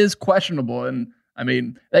it is questionable, and I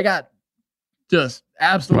mean, they got just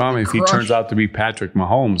absolutely. Well, if he turns out to be Patrick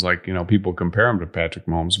Mahomes, people compare him to Patrick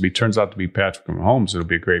Mahomes. If he turns out to be Patrick Mahomes, it'll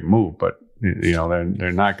be a great move. But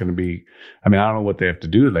they're not going to be. I mean, I don't know what they have to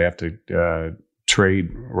do. They have to trade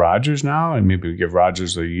Rodgers now, and maybe give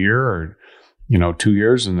Rodgers a year or 2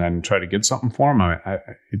 years, and then try to get something for him.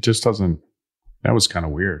 It just doesn't. That was kind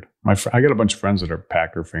of weird. I got a bunch of friends that are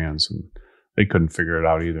Packer fans, and they couldn't figure it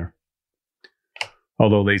out either.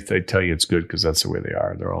 Although they tell you it's good because that's the way they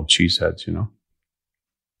are. They're all cheeseheads,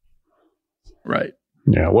 Right.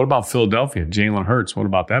 Yeah. What about Philadelphia? Jalen Hurts. What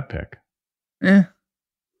about that pick?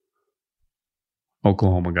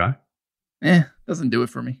 Oklahoma guy. Doesn't do it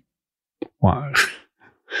for me. Why?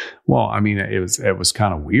 Well, I mean, it was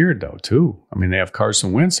kind of weird though too. I mean, they have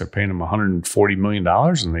Carson Wentz. They're paying him $140 million,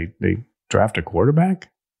 and they draft a quarterback.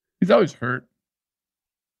 He's always hurt.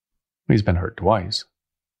 He's been hurt twice.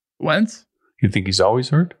 Wentz? You think he's always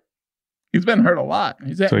hurt? He's been hurt a lot.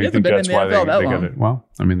 So you think that's why they got it? Well,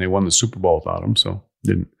 I mean, they won the Super Bowl without him, so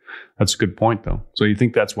didn't. That's a good point, though. So you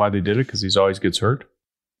think that's why they did it, because he's always gets hurt?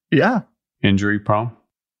 Yeah. Injury prone?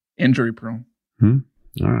 Injury prone. All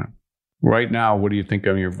right. Right now, what do you think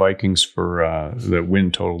of your Vikings for the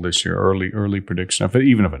win total this year? Early prediction.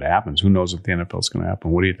 Even if it happens, who knows if the NFL is going to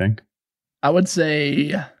happen? What do you think? I would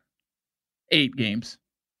say 8 games.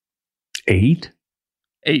 8?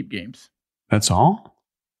 8 games. That's all?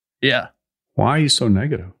 Yeah. Why are you so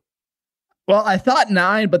negative? Well, I thought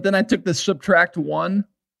 9, but then I took the subtract 1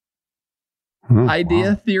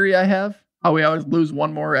 theory I have. How we always lose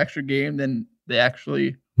one more extra game than they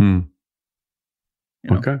actually.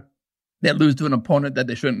 Okay. They lose to an opponent that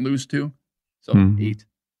they shouldn't lose to. So 8.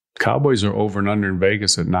 Cowboys are over and under in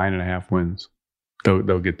Vegas at 9.5 wins.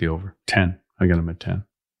 They'll get the over. 10. I got them at 10.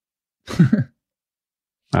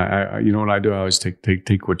 I you know what I do? I always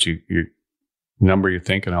take what your number you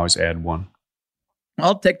think, and I always add 1.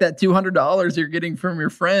 I'll take that $200 you're getting from your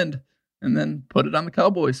friend and then put it on the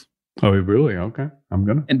Cowboys. Oh, really? Okay.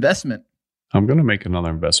 Investment. I'm going to make another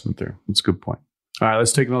investment there. That's a good point. All right,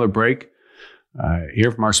 let's take another break.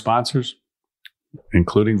 Hear from our sponsors,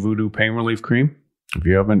 including Voodoo Pain Relief Cream. If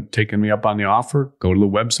you haven't taken me up on the offer, go to the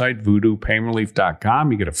website,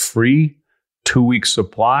 voodoopainrelief.com. You get a free 2-week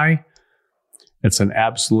supply. It's an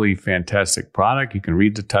absolutely fantastic product. You can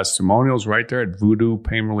read the testimonials right there at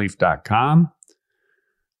voodoopainrelief.com.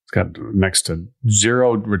 It's got next to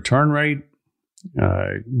 0 return rate,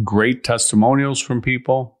 great testimonials from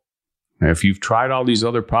people. If you've tried all these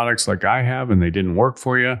other products like I have and they didn't work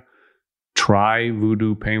for you, try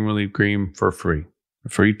Voodoo Pain Relief Cream for free. A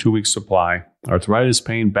free 2-week supply. Arthritis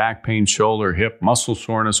pain, back pain, shoulder, hip, muscle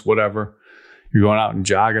soreness, whatever. You're going out and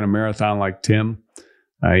jogging a marathon like Tim.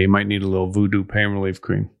 You might need a little Voodoo Pain Relief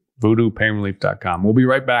Cream. VoodooPainRelief.com. We'll be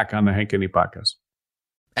right back on the Hank Andy Podcast.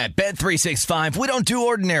 At Bet365, we don't do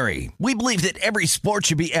ordinary. We believe that every sport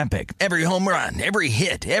should be epic. Every home run, every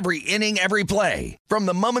hit, every inning, every play. From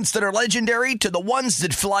the moments that are legendary to the ones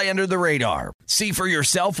that fly under the radar. See for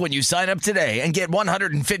yourself when you sign up today and get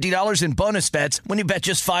 $150 in bonus bets when you bet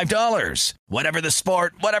just $5. Whatever the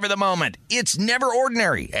sport, whatever the moment, it's never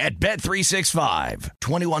ordinary at Bet365.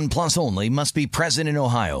 21 plus only. Must be present in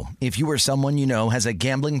Ohio. If you or someone you know has a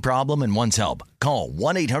gambling problem and wants help, call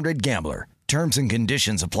 1-800-GAMBLER. Terms and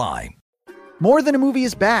conditions apply. More Than a Movie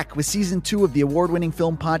is back with season 2 of the award-winning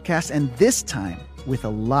film podcast, and this time with a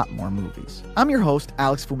lot more movies. I'm your host,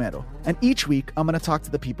 Alex Fumero, and each week I'm going to talk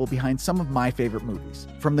to the people behind some of my favorite movies.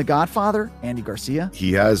 From The Godfather, Andy Garcia.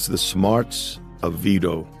 He has the smarts of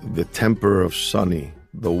Vito, the temper of Sonny,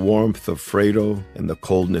 the warmth of Fredo, and the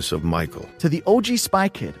coldness of Michael. To the OG Spy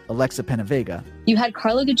Kid, Alexa Penavega. You had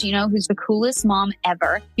Carla Gugino, who's the coolest mom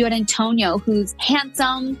ever. You had Antonio, who's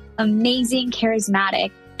handsome, amazing,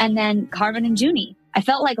 charismatic. And then Carmen and Junie. I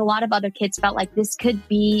felt like a lot of other kids felt like this could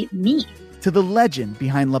be me. To the legend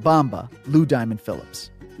behind La Bamba, Lou Diamond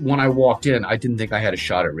Phillips. When I walked in, I didn't think I had a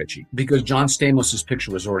shot at Richie because John Stamos'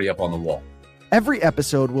 picture was already up on the wall. Every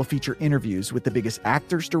episode will feature interviews with the biggest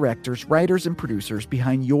actors, directors, writers, and producers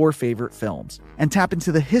behind your favorite films and tap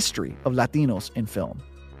into the history of Latinos in film.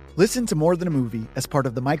 Listen to More Than a Movie as part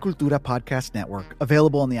of the My Cultura podcast network,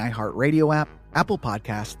 available on the iHeartRadio app, Apple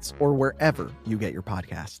Podcasts, or wherever you get your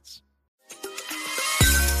podcasts.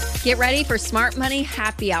 Get ready for Smart Money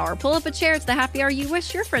Happy Hour. Pull up a chair. It's the happy hour you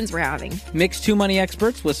wish your friends were having. Mix two money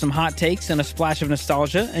experts with some hot takes and a splash of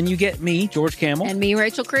nostalgia, and you get me, George Camel. And me,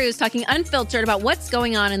 Rachel Cruz, talking unfiltered about what's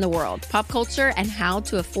going on in the world, pop culture, and how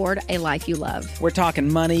to afford a life you love. We're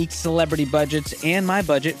talking money, celebrity budgets, and my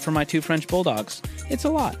budget for my two French bulldogs. It's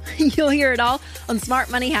a lot. You'll hear it all on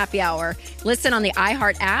Smart Money Happy Hour. Listen on the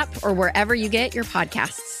iHeart app or wherever you get your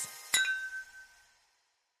podcasts.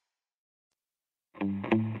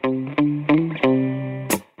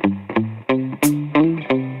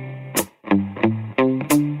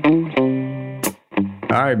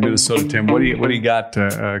 All right, Minnesota Tim, what do you got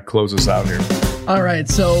to close us out here? All right,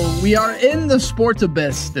 so we are in the sports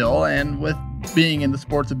abyss still, and with being in the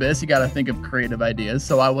sports abyss, you got to think of creative ideas.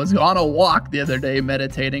 So I was on a walk the other day,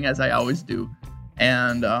 meditating as I always do,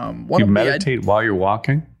 and you meditate while you're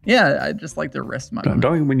walking? Yeah, I just like to rest my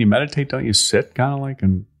mind. When you meditate, don't you sit kind of like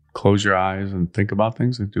and close your eyes and think about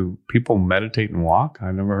things? Do people meditate and walk?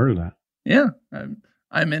 I never heard of that. Yeah,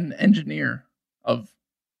 I'm an engineer of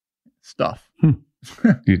stuff.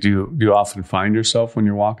 Do you often find yourself when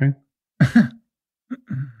you're walking?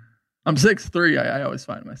 I'm 6'3". I always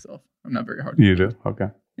find myself. I'm not very hard. You do? Okay.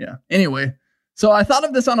 Yeah. Anyway, so I thought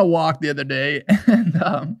of this on a walk the other day, and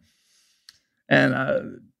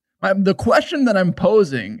the question that I'm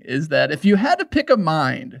posing is that if you had to pick a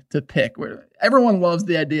mind to pick, where everyone loves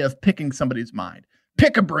the idea of picking somebody's mind.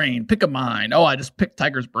 Pick a brain, pick a mind. Oh, I just picked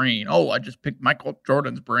Tiger's brain. Oh, I just picked Michael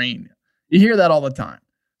Jordan's brain. You hear that all the time.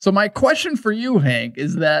 So my question for you, Hank,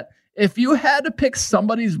 is that if you had to pick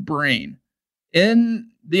somebody's brain in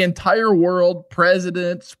the entire world,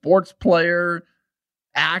 president, sports player,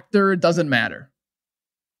 actor, it doesn't matter,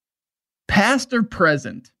 past or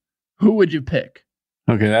present, who would you pick?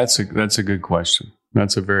 Okay, that's a good question.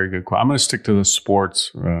 That's a very good question. I'm going to stick to the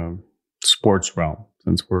sports realm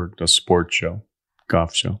since we're a sports show,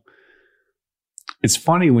 golf show. It's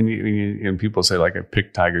funny when people say, like, I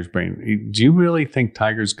picked Tiger's brain. Do you really think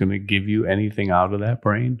Tiger's going to give you anything out of that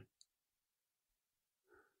brain?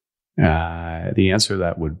 The answer to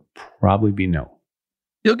that would probably be no.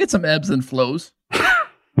 You'll get some ebbs and flows.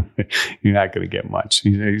 You're not going to get much.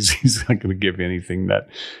 He's not going to give you anything that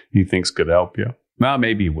he thinks could help you. Well,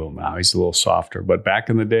 maybe he will now. He's a little softer. But back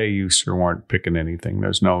in the day, you sure weren't picking anything.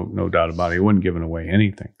 There's no doubt about it. He wasn't giving away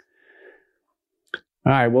anything.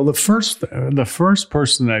 All right. Well, the first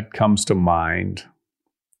person that comes to mind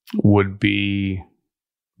would be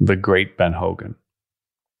the great Ben Hogan,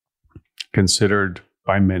 considered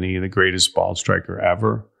by many the greatest ball striker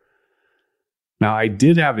ever. Now, I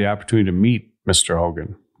did have the opportunity to meet Mr.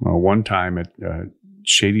 Hogan one time at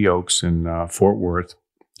Shady Oaks in Fort Worth.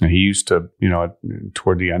 And he used to,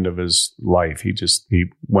 toward the end of his life, he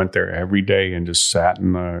went there every day and just sat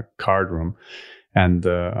in the card room. And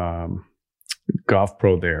the golf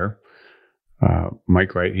pro there,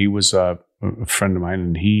 Mike Wright, he was a friend of mine,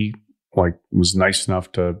 and he was nice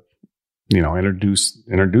enough to,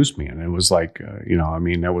 introduce me. And it was like,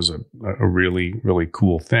 that was a really, really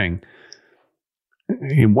cool thing.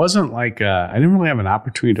 It wasn't like, I didn't really have an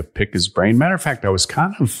opportunity to pick his brain. Matter of fact, I was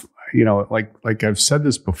kind of, like I've said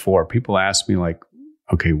this before, people ask me like,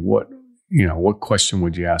 okay, what question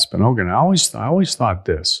would you ask Ben Hogan? I always thought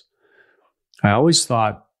this. I always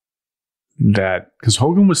thought that, because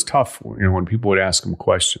Hogan was tough, when people would ask him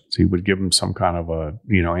questions, he would give them some kind of a,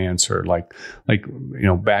 answer. Like,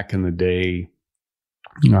 back in the day,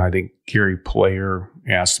 I think Gary Player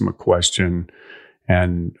asked him a question,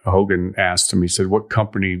 and Hogan asked him, he said, "What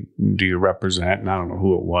company do you represent?" And I don't know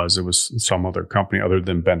who it was. It was some other company other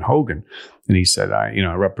than Ben Hogan. And he said, I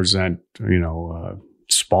represent,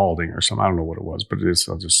 Spalding or something. I don't know what it was, but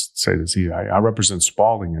I'll just say this. I represent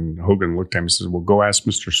Spalding. And Hogan looked at him and says, "Well, go ask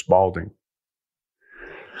Mr. Spalding."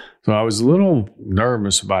 So I was a little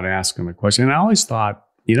nervous about asking the question. And I always thought,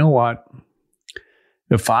 you know what?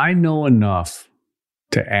 If I know enough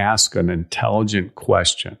to ask an intelligent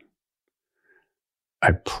question,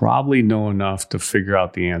 I probably know enough to figure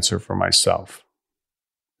out the answer for myself.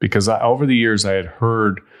 Because over the years, I had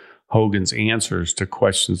heard Hogan's answers to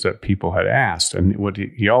questions that people had asked. And what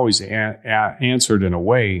he always answered in a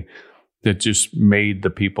way that just made the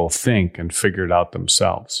people think and figure it out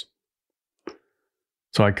themselves.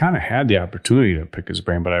 So I kind of had the opportunity to pick his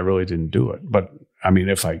brain, but I really didn't do it. But I mean,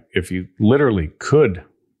 if you literally could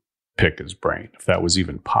pick his brain, if that was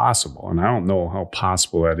even possible, and I don't know how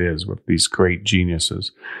possible that is with these great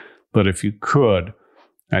geniuses, but if you could,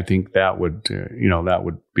 I think that would that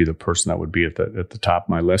would be the person that would be at the top of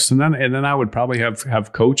my list, and then I would probably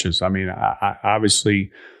have coaches. I mean, I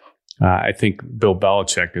obviously I think Bill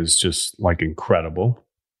Belichick is just like incredible.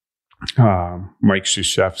 Mike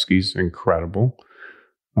Krzyzewski's incredible.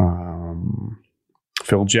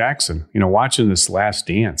 Phil Jackson, watching this Last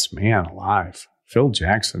Dance, man alive. Phil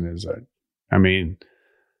Jackson is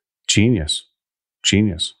genius.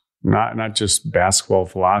 Not just basketball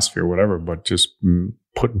philosophy or whatever, but just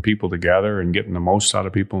putting people together and getting the most out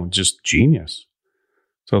of people, and just genius.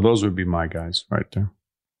 So those would be my guys right there.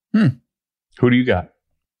 Who do you got?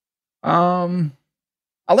 I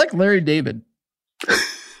like Larry David.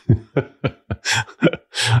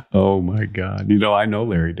 Oh my God. I know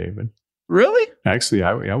Larry David. Really? Actually,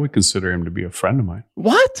 I would consider him to be a friend of mine.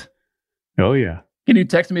 What? Oh yeah. Can you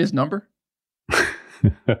text me his number?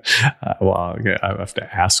 Well, I have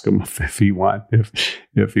to ask him if he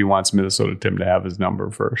wants Minnesota Tim to have his number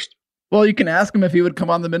first. Well, you can ask him if he would come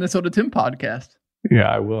on the Minnesota Tim podcast. Yeah,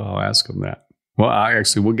 I will. I'll ask him that. Well,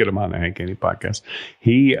 we'll get him on the Hank Haney podcast.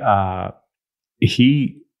 Do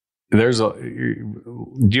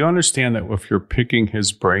you understand that if you're picking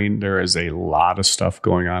his brain, there is a lot of stuff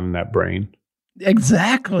going on in that brain?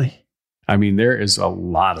 Exactly. I mean, there is a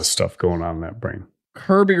lot of stuff going on in that brain.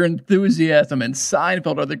 Curb Your Enthusiasm and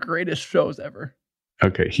Seinfeld are the greatest shows ever.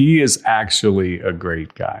 Okay. He is actually a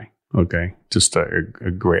great guy. Okay. Just a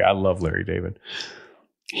great, I love Larry David.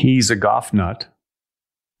 He's a golf nut.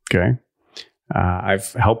 Okay.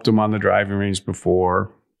 I've helped him on the driving range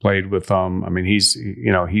before, played with him. I mean, he's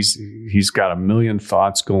got a million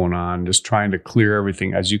thoughts going on, just trying to clear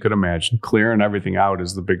everything, as you could imagine. Clearing everything out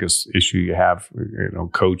is the biggest issue you have,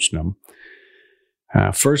 coaching him.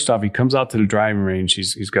 First off, he comes out to the driving range.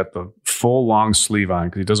 He's got the full long sleeve on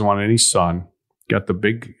because he doesn't want any sun. Got the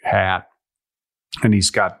big hat, and he's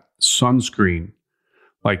got sunscreen,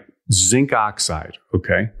 like zinc oxide,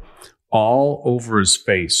 okay, all over his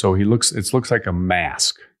face. So it looks like a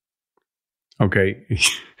mask. Okay,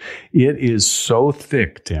 it is so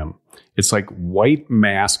thick, Tim. It's like white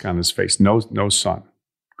mask on his face. No sun.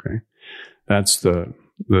 Okay, that's the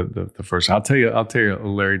first. I'll tell you a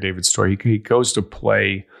Larry David story. He goes to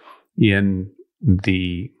play in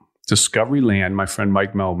the Discovery Land. My friend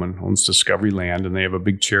Mike Melman owns Discovery Land, and they have a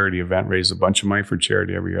big charity event, raise a bunch of money for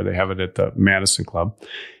charity every year. They have it at the Madison Club,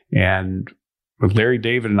 and Larry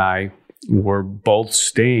David and I were both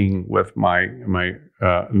staying with my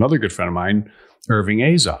another good friend of mine, Irving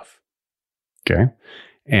Azoff. Okay.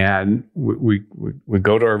 And we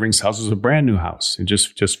go to Irving's house. It was a brand new house. He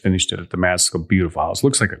just finished it at the Madison. Beautiful house.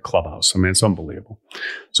 Looks like a clubhouse. I mean, it's unbelievable.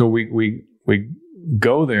 So we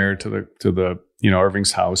go there to the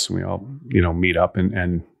Irving's house, and we all meet up,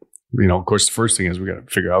 and of course the first thing is we got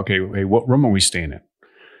to figure out, okay, hey, what room are we staying in?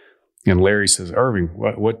 And Larry says, Irving,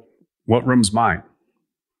 what room's mine?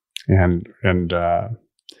 And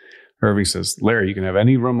Irving says, Larry, you can have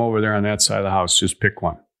any room over there on that side of the house. Just pick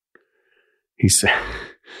one.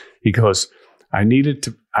 He goes, I need it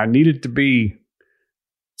to be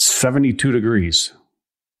 72 degrees.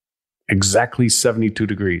 Exactly 72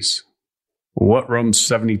 degrees. What room's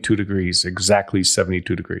 72 degrees? Exactly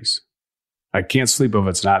 72 degrees. I can't sleep if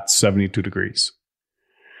it's not 72 degrees.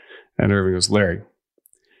 And Irving goes, Larry,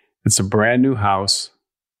 it's a brand new house.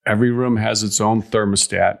 Every room has its own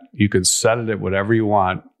thermostat. You can set it at whatever you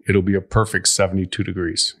want. It'll be a perfect 72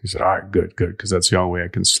 degrees. He said, all right, good, because that's the only way I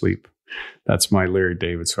can sleep. That's my Larry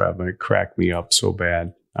David. So it cracked me up so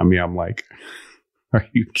bad. I mean, I'm like, Are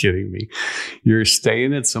you kidding me? You're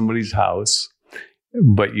staying at somebody's house,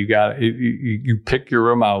 but you pick your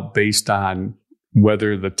room out based on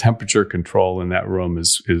whether the temperature control in that room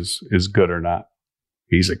is good or not.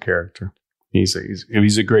 He's a character. He's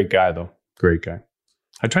a great guy though. Great guy.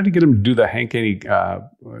 I tried to get him to do the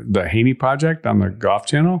the Haney project on the Golf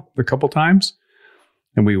Channel a couple times,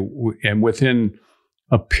 and within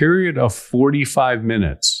a period of 45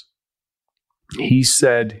 minutes, he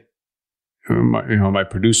said, my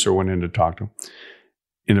producer went in to talk to him.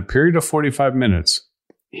 In a period of 45 minutes,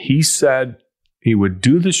 he said he would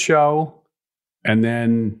do the show, and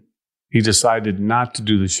then he decided not to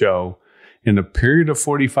do the show in a period of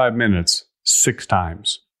 45 minutes 6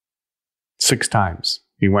 times. 6 times.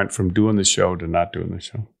 He went from doing the show to not doing the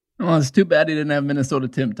show. Well, it's too bad he didn't have Minnesota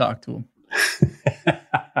Tim talk to him.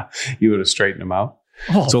 You would have straightened him out.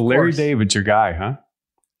 Oh, so Larry David's your guy, huh?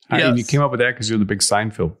 Yes. And you came up with that because you're the big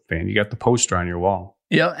Seinfeld fan. You got the poster on your wall.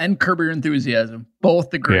 Yeah, and Curb Your Enthusiasm.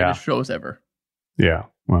 Both the greatest shows ever. Yeah,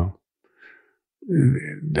 well,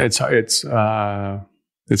 it's hard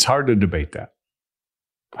to debate that.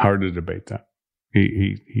 Hard to debate that.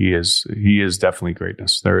 He is definitely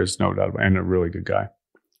greatness. There is no doubt about it. And a really good guy.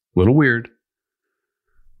 A little weird,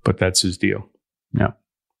 but that's his deal. Yeah.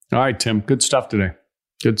 All right, Tim. Good stuff today.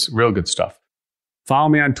 Real good stuff. Follow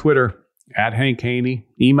me on Twitter @Hank Haney.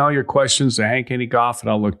 Email your questions to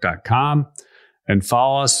hankhaneygoff@outlook.com. And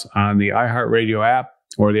follow us on the iHeartRadio app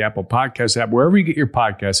or the Apple Podcast app. Wherever you get your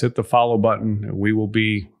podcasts, hit the follow button. We will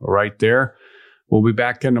be right there. We'll be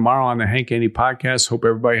back in tomorrow on the Hank Haney Podcast. Hope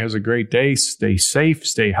everybody has a great day. Stay safe,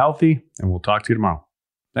 stay healthy, and we'll talk to you tomorrow.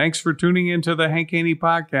 Thanks for tuning into the Hank Haney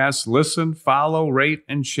Podcast. Listen, follow, rate,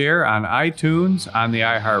 and share on iTunes, on the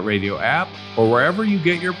iHeartRadio app, or wherever you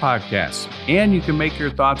get your podcasts. And you can make your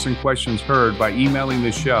thoughts and questions heard by emailing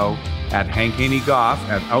the show at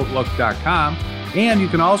hankhaneygoff@outlook.com. And you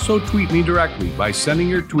can also tweet me directly by sending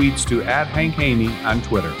your tweets to @HankHaney on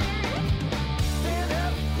Twitter.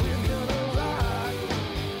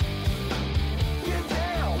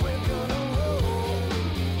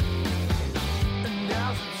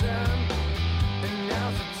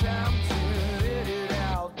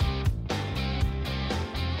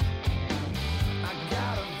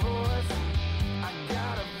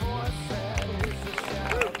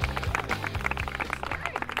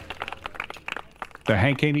 The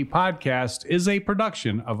Hank Haney Podcast is a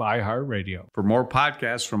production of iHeartRadio. For more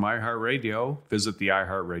podcasts from iHeartRadio, visit the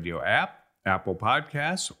iHeartRadio app, Apple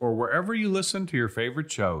Podcasts, or wherever you listen to your favorite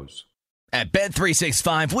shows. At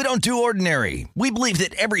Bet365, we don't do ordinary. We believe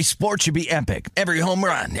that every sport should be epic. Every home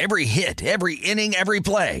run, every hit, every inning, every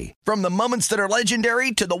play. From the moments that are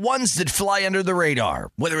legendary to the ones that fly under the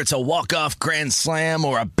radar. Whether it's a walk-off grand slam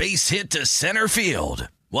or a base hit to center field.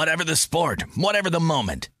 Whatever the sport, whatever the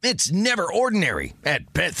moment, it's never ordinary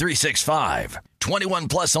at Bet365. 21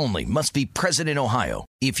 plus only. Must be present in Ohio.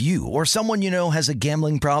 If you or someone you know has a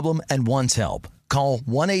gambling problem and wants help, call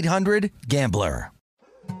 1-800-GAMBLER.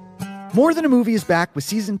 More Than a Movie is back with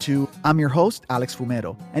Season 2. I'm your host, Alex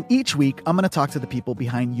Fumero. And each week, I'm going to talk to the people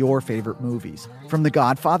behind your favorite movies. From The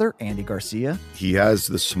Godfather, Andy Garcia. He has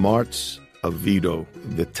the smarts of Vito,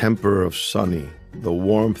 the temper of Sonny, the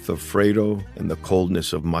warmth of Fredo, and the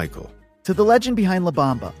coldness of Michael. To the legend behind La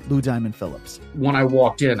Bamba, Lou Diamond Phillips. When I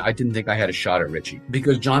walked in, I didn't think I had a shot at Richie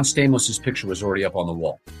because John Stamos' picture was already up on the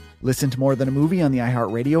wall. Listen to More Than a Movie on the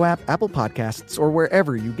iHeartRadio app, Apple Podcasts, or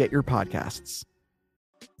wherever you get your podcasts.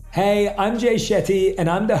 Hey, I'm Jay Shetty, and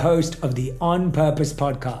I'm the host of the On Purpose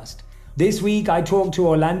podcast. This week, I talked to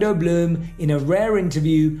Orlando Bloom in a rare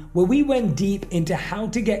interview where we went deep into how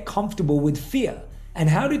to get comfortable with fear and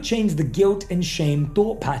how to change the guilt and shame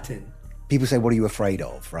thought pattern. People say, what are you afraid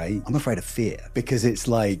of, right? I'm afraid of fear because it's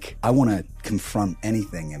like I want to confront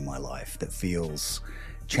anything in my life that feels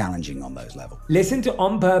challenging on those levels. Listen to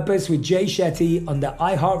On Purpose with Jay Shetty on the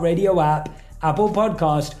iHeartRadio app, Apple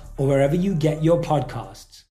Podcast, or wherever you get your podcasts.